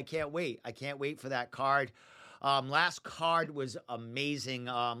can't wait. I can't wait for that card. Last card was amazing.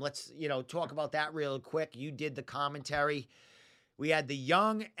 Let's, talk about that real quick. You did the commentary. We had the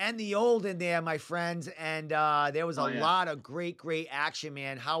young and the old in there, my friends, and there was a lot of great action,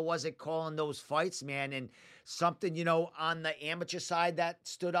 man. How was it calling those fights, man? And something, on the amateur side that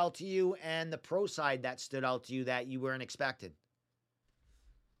stood out to you and the pro side that stood out to you that you weren't expecting?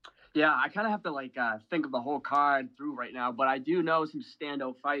 Yeah, I kind of have to like think of the whole card through right now, but I do know some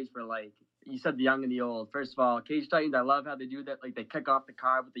standout fights for like you said, the young and the old. First of all, Cage Titans, I love how they do that. Like they kick off the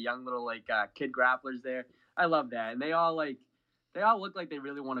card with the young little like kid grapplers there. I love that, and they all look like they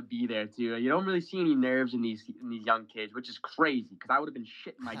really want to be there too. You don't really see any nerves in these young kids, which is crazy because I would have been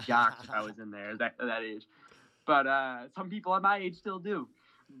shitting my jocks if I was in there at that age. But some people at my age still do.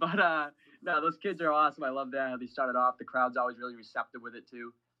 But no, those kids are awesome. I love that how they started off. The crowd's always really receptive with it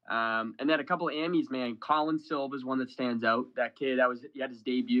too. And then a couple of Emmys, man. Colin Silva's one that stands out. That kid, he had his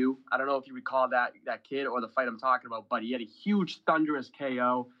debut. I don't know if you recall that kid or the fight I'm talking about, but he had a huge thunderous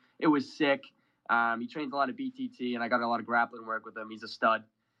KO. It was sick. He trains a lot of BTT, and I got a lot of grappling work with him. He's a stud.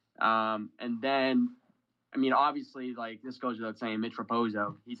 And then, I mean, obviously, like this goes without saying, Mitch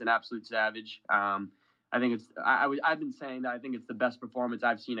Raposo. He's an absolute savage. I think it's. I've been saying that I think it's the best performance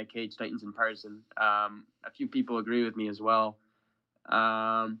I've seen at Cage Titans in person. A few people agree with me as well.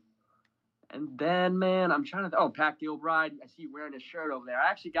 And then, man, I'm trying to. Pat Gilbride. I see you wearing his shirt over there.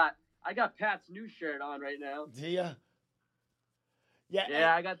 I got Pat's new shirt on right now. Do you? Yeah.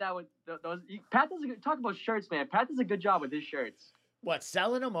 Yeah, I got that with those. Pat does talk about shirts, man. Pat does a good job with his shirts. What,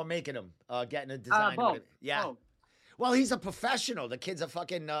 selling them or making them? Getting a design? Both. Yeah. Both. Well, he's a professional. The kid's a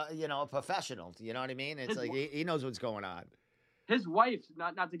fucking, a professional. You know what I mean? It's like he knows what's going on. His wife,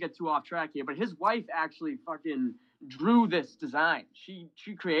 not to get too off track here, but his wife actually fucking drew this design. She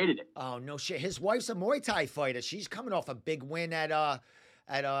created it. Oh no shit! His wife's a Muay Thai fighter. She's coming off a big win at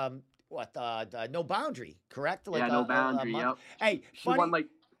No Boundary, correct? Like, No Boundary. Yep. Hey, she won like.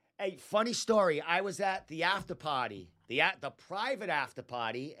 Hey, funny story. I was at the after party, the private after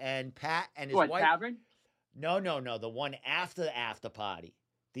party, and Pat and his wife. Tavern? No. The one after the after party.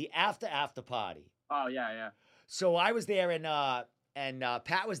 The after party. Oh, yeah. So I was there, and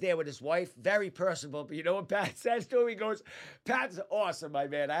Pat was there with his wife. Very personable. But you know what Pat says to him? He goes, Pat's awesome, my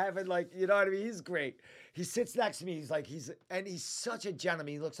man. I haven't, like, you know what I mean? He's great. He sits next to me. He's such a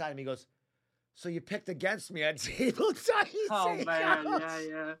gentleman. He looks at him. He goes, so you picked against me at table tennis? Oh, man.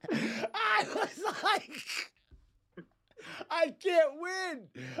 Yeah. I was like... I can't win.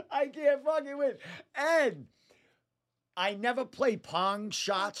 I can't fucking win. And I never play pong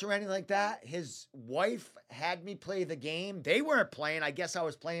shots or anything like that. His wife had me play the game. They weren't playing. I guess I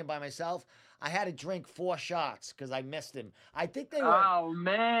was playing by myself. I had to drink 4 shots because I missed him. I think they were... Oh,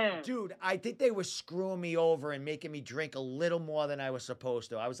 man. Dude, I think they were screwing me over and making me drink a little more than I was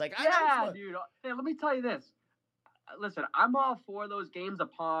supposed to. I was like... Dude. Hey, let me tell you this. Listen, I'm all for those games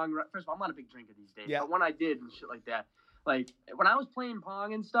of pong. First of all, I'm not a big drinker these days. Yeah. But when I did and shit like that, like, when I was playing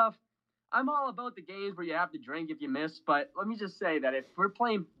Pong and stuff, I'm all about the games where you have to drink if you miss. But let me just say that if we're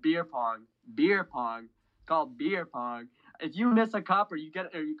playing beer pong, called beer pong, if you miss a cup or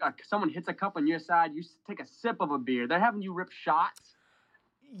someone hits a cup on your side, you take a sip of a beer. They're having you rip shots.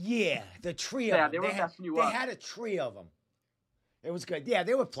 Yeah, the three of them. Yeah, they were messing you up. They had a tree of them. It was good. Yeah,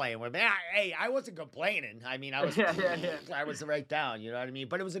 they were playing with me. Hey, I wasn't complaining. I mean, I was I was right down, you know what I mean?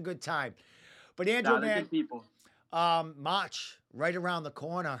 But it was a good time. But Andrew, man, good people. March, right around the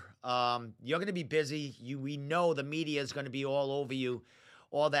corner. You're going to be busy. We know the media is going to be all over you,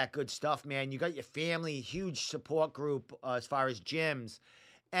 all that good stuff, man. You got your family, huge support group as far as gyms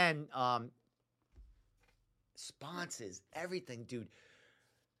and sponsors, everything, dude.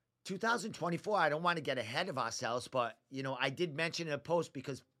 2024, I don't want to get ahead of ourselves, but, I did mention in a post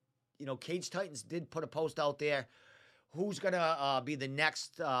because, Cage Titans did put a post out there. Who's going to be the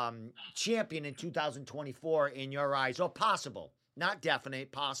next champion in 2024 in your eyes? Or possible. Not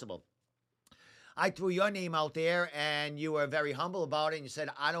definite, possible. I threw your name out there, and you were very humble about it, and you said,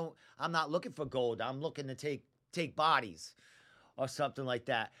 I'm not looking for gold. I'm looking to take bodies or something like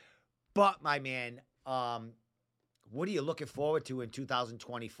that. But, my man, what are you looking forward to in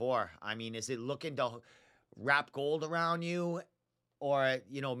 2024? I mean, is it looking to wrap gold around you or,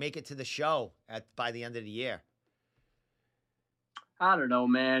 make it to the show by the end of the year? I don't know,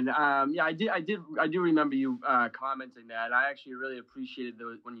 man. Yeah, I do remember you commenting that. I actually really appreciated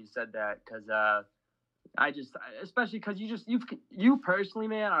when you said that because especially because you personally,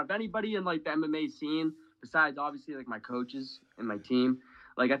 man, out of anybody in like the MMA scene, besides obviously like my coaches and my team,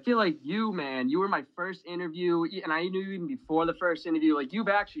 like I feel like you, man, you were my first interview, and I knew you even before the first interview. Like you've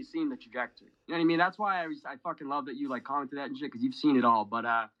actually seen the trajectory. You know what I mean? That's why I fucking love that you like commented that and shit because you've seen it all. But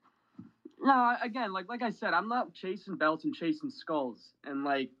no, again, like I said, I'm not chasing belts and chasing skulls. And,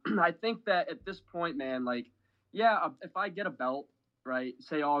 like, I think that at this point, man, like, yeah, if I get a belt, right,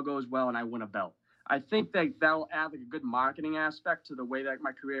 say all goes well and I win a belt, I think that that'll add, like, a good marketing aspect to the way that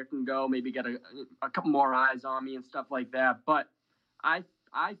my career can go, maybe get a couple more eyes on me and stuff like that. But I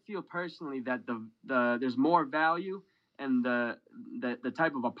feel personally that there's more value and the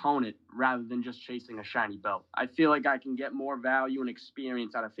type of opponent rather than just chasing a shiny belt. I feel like I can get more value and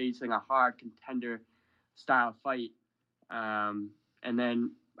experience out of facing a hard contender style fight. And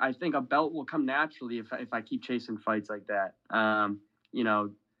then I think a belt will come naturally if I keep chasing fights like that. You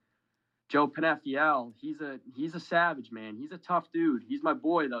know, Joe Penefiel, he's a savage, man. He's a tough dude. He's my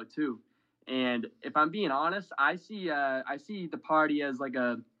boy though too. And if I'm being honest, I see the party as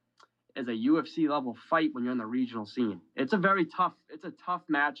a UFC level fight when you're in the regional scene. It's a tough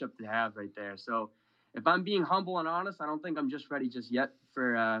matchup to have right there. So if I'm being humble and honest, I don't think I'm just ready just yet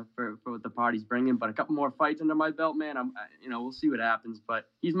for what the party's bringing. But a couple more fights under my belt, man. We'll see what happens. But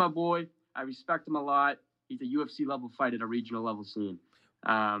he's my boy. I respect him a lot. He's a UFC level fight at a regional level scene.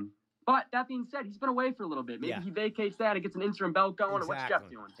 But that being said, he's been away for a little bit. Maybe he vacates that and gets an interim belt going.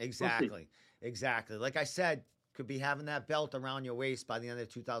 Exactly. Or what's Jeff doing? Exactly. Like I said, could be having that belt around your waist by the end of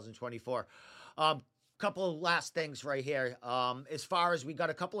 2024. Couple of last things right here. As far as we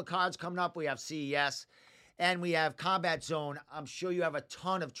got a couple of cards coming up, we have CES and we have Combat Zone. I'm sure you have a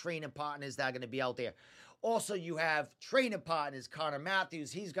ton of training partners that are going to be out there. Also, you have training partners, Connor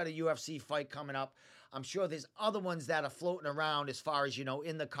Matthews. He's got a UFC fight coming up. I'm sure there's other ones that are floating around as far as,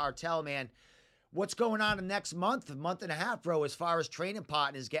 in the cartel, man. What's going on the next month and a half, bro, as far as training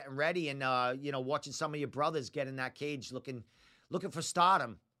partners getting ready and, watching some of your brothers get in that cage looking for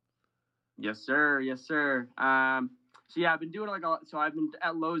stardom? Yes, sir. I've been doing I've been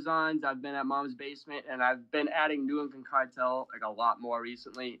at Lausanne's, I've been at Mom's Basement, and I've been adding New England Cartel a lot more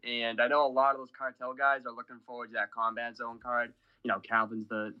recently. And I know a lot of those cartel guys are looking forward to that Combat Zone card. Calvin's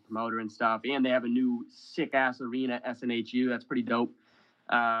the promoter and stuff, and they have a new sick-ass arena, SNHU. That's pretty dope.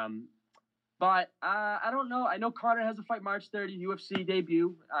 But I don't know. I know Connor has a fight March 30, UFC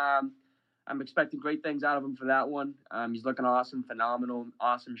debut. I'm expecting great things out of him for that one. He's looking awesome, phenomenal,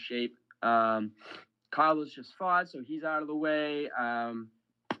 awesome shape. Carlos just fought, so he's out of the way.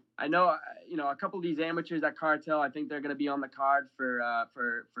 I know, a couple of these amateurs at Cartel, I think they're going to be on the card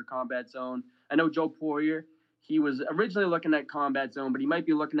for Combat Zone. I know Joe Poirier. He was originally looking at Combat Zone, but he might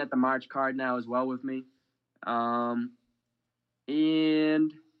be looking at the March card now as well with me. And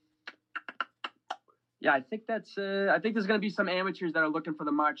yeah, I think there's going to be some amateurs that are looking for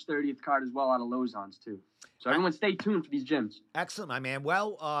the March 30th card as well out of Lausanne's too. So everyone stay tuned for these gyms. Excellent, my man.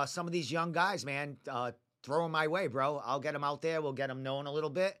 Well, some of these young guys, man, throw them my way, bro. I'll get them out there. We'll get them known a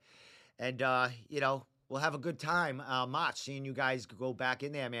little bit. And, we'll have a good time, March, seeing you guys go back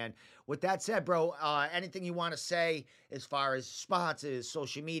in there, man. With that said, bro, anything you want to say as far as sponsors,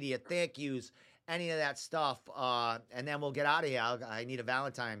 social media, thank yous, any of that stuff, and then we'll get out of here. I need a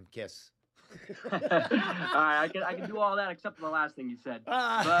Valentine kiss. All right, I can do all that except for the last thing you said.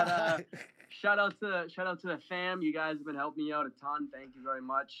 But shout out to the fam. You guys have been helping me out a ton. Thank you very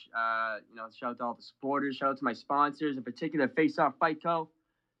much. Shout out to all the supporters. Shout out to my sponsors, in particular Face Off Fight Co.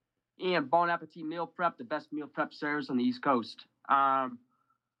 and Bon Appetit Meal Prep, the best meal prep service on the East Coast.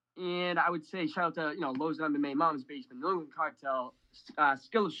 And I would say shout out to Lausanne MMA, Mom's Basement, New England Cartel,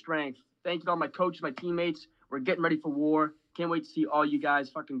 Skill of Strength. Thank you to all my coaches, my teammates. We're getting ready for war. Can't wait to see all you guys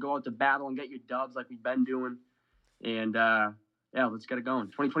fucking go out to battle and get your dubs like we've been doing. And let's get it going.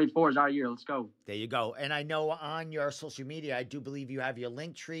 2024 is our year. Let's go. There you go. And I know on your social media, I do believe you have your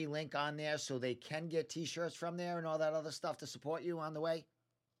Linktree link on there so they can get T-shirts from there and all that other stuff to support you on the way.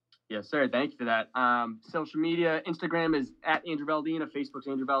 Yes, sir. Thank you for that. Social media, Instagram is at Andrew Valdina. Facebook's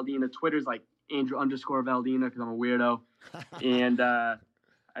Andrew Valdina. Twitter's like Andrew_Valdina because I'm a weirdo. And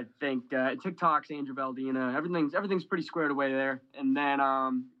I think TikTok's Andrew Valdina. Everything's pretty squared away there. And then,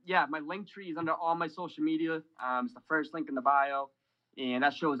 my Linktree is under all my social media. It's the first link in the bio. And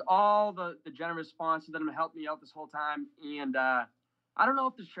that shows all the generous sponsors that have helped me out this whole time. And I don't know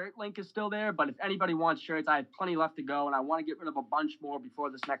if the shirt link is still there, but if anybody wants shirts, I have plenty left to go, and I want to get rid of a bunch more before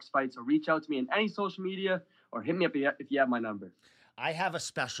this next fight. So reach out to me in any social media or hit me up if you have my number. I have a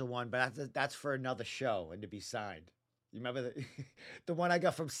special one, but that's for another show and to be signed. You remember the one I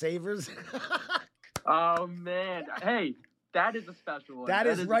got from Savers? Oh, man. Hey, that is a special one. That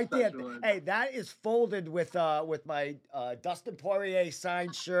is right there. Hey, that is folded with my Dustin Poirier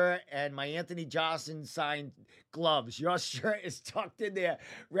signed shirt and my Anthony Johnson signed gloves. Your shirt is tucked in there,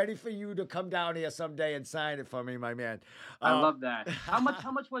 ready for you to come down here someday and sign it for me, my man. I love that. How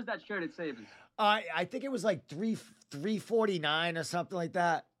much was that shirt at Savers? I think it was like $349 or something like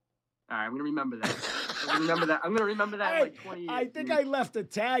that. All right, I'm gonna remember that. I'm gonna remember that in like 20 years. I think I left a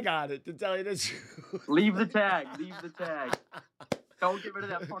tag on it, to tell you the truth. Leave the tag. Don't get rid of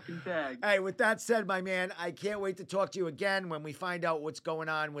that fucking tag. Hey, with that said, my man, I can't wait to talk to you again when we find out what's going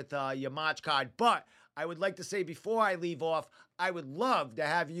on with your March card. But I would like to say before I leave off, I would love to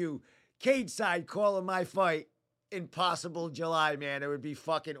have you cage side calling my fight Impossible July, man. It would be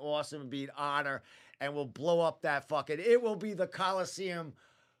fucking awesome. It'd be an honor. And we'll blow up that fucking, it will be the Coliseum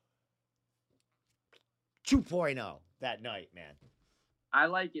 2.0 that night, man. I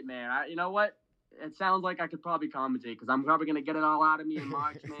like it, man. You know what? It sounds like I could probably commentate because I'm probably gonna get it all out of me in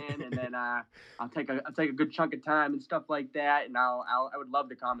March, man, and then I'll take a good chunk of time and stuff like that, and I would love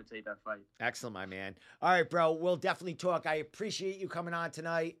to commentate that fight. Excellent, my man. All right, bro. We'll definitely talk. I appreciate you coming on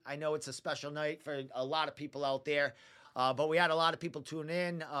tonight. I know it's a special night for a lot of people out there, but we had a lot of people tune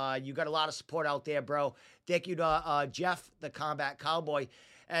in. You got a lot of support out there, bro. Thank you to Jeff, the Combat Cowboy.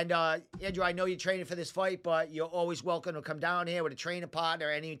 And Andrew, I know you're training for this fight, but you're always welcome to come down here with a training partner,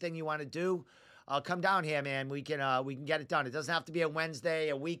 anything you want to do. Come down here, man. We can get it done. It doesn't have to be a Wednesday,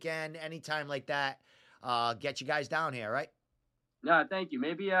 a weekend, anytime like that. Get you guys down here, right? No, thank you.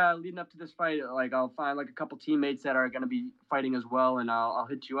 Maybe leading up to this fight, like I'll find like a couple teammates that are going to be fighting as well, and I'll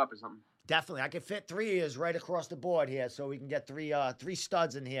hit you up or something. Definitely. I can fit 3 years right across the board here, so we can get three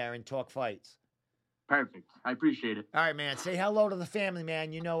studs in here and talk fights. Perfect. I appreciate it. All right, man. Say hello to the family,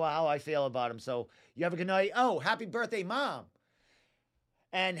 man. You know how I feel about them. So you have a good night. Oh, happy birthday, Mom.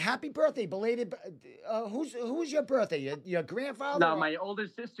 And happy birthday, belated. Who's your birthday? Your grandfather? No, my older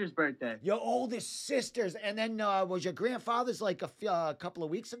sister's birthday. Your oldest sister's. And then was your grandfather's like a couple of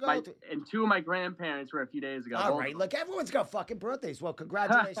weeks ago? And 2 of my grandparents were a few days ago. All right. Look, everyone's got fucking birthdays. Well,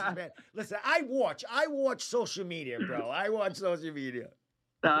 congratulations, man. Listen, I watch social media, bro. I watch social media.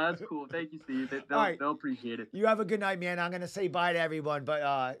 No, that's cool. Thank you, Steve. They'll appreciate it. You have a good night, man. I'm going to say bye to everyone, but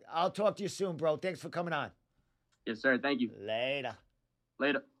I'll talk to you soon, bro. Thanks for coming on. Yes, sir. Thank you. Later.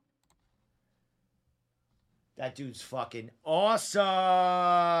 That dude's fucking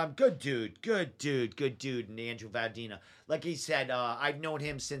awesome. Good dude. And Andrew Valdina. Like he said, I've known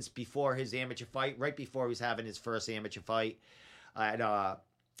him since before his amateur fight, right before he was having his first amateur fight. At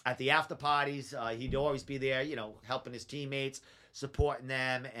the after parties, he'd always be there, helping his teammates, supporting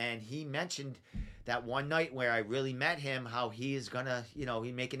them. And he mentioned that one night where I really met him, how he is going to,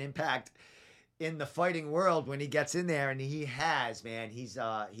 he make an impact in the fighting world when he gets in there, and he has, man. He's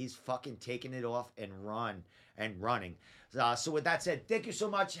fucking taking it off and running. So with that said, thank you so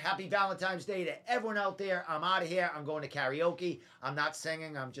much. Happy Valentine's Day to everyone out there. I'm out of here. I'm going to karaoke. I'm not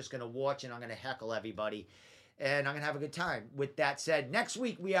singing. I'm just going to watch, and I'm going to heckle everybody, and I'm going to have a good time. With that said, next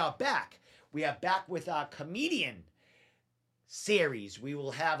week we are back. We are back with our comedian series. We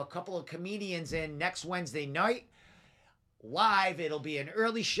will have a couple of comedians in next Wednesday night. Live, it'll be an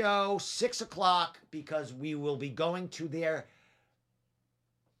early show, 6 o'clock, because we will be going to their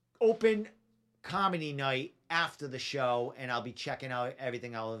open comedy night after the show, and I'll be checking out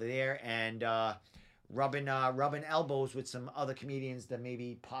everything out over there and rubbing elbows with some other comedians that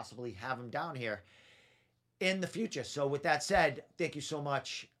maybe possibly have them down here in the future. So with that said, thank you so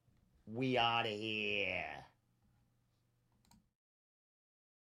much. We out of here.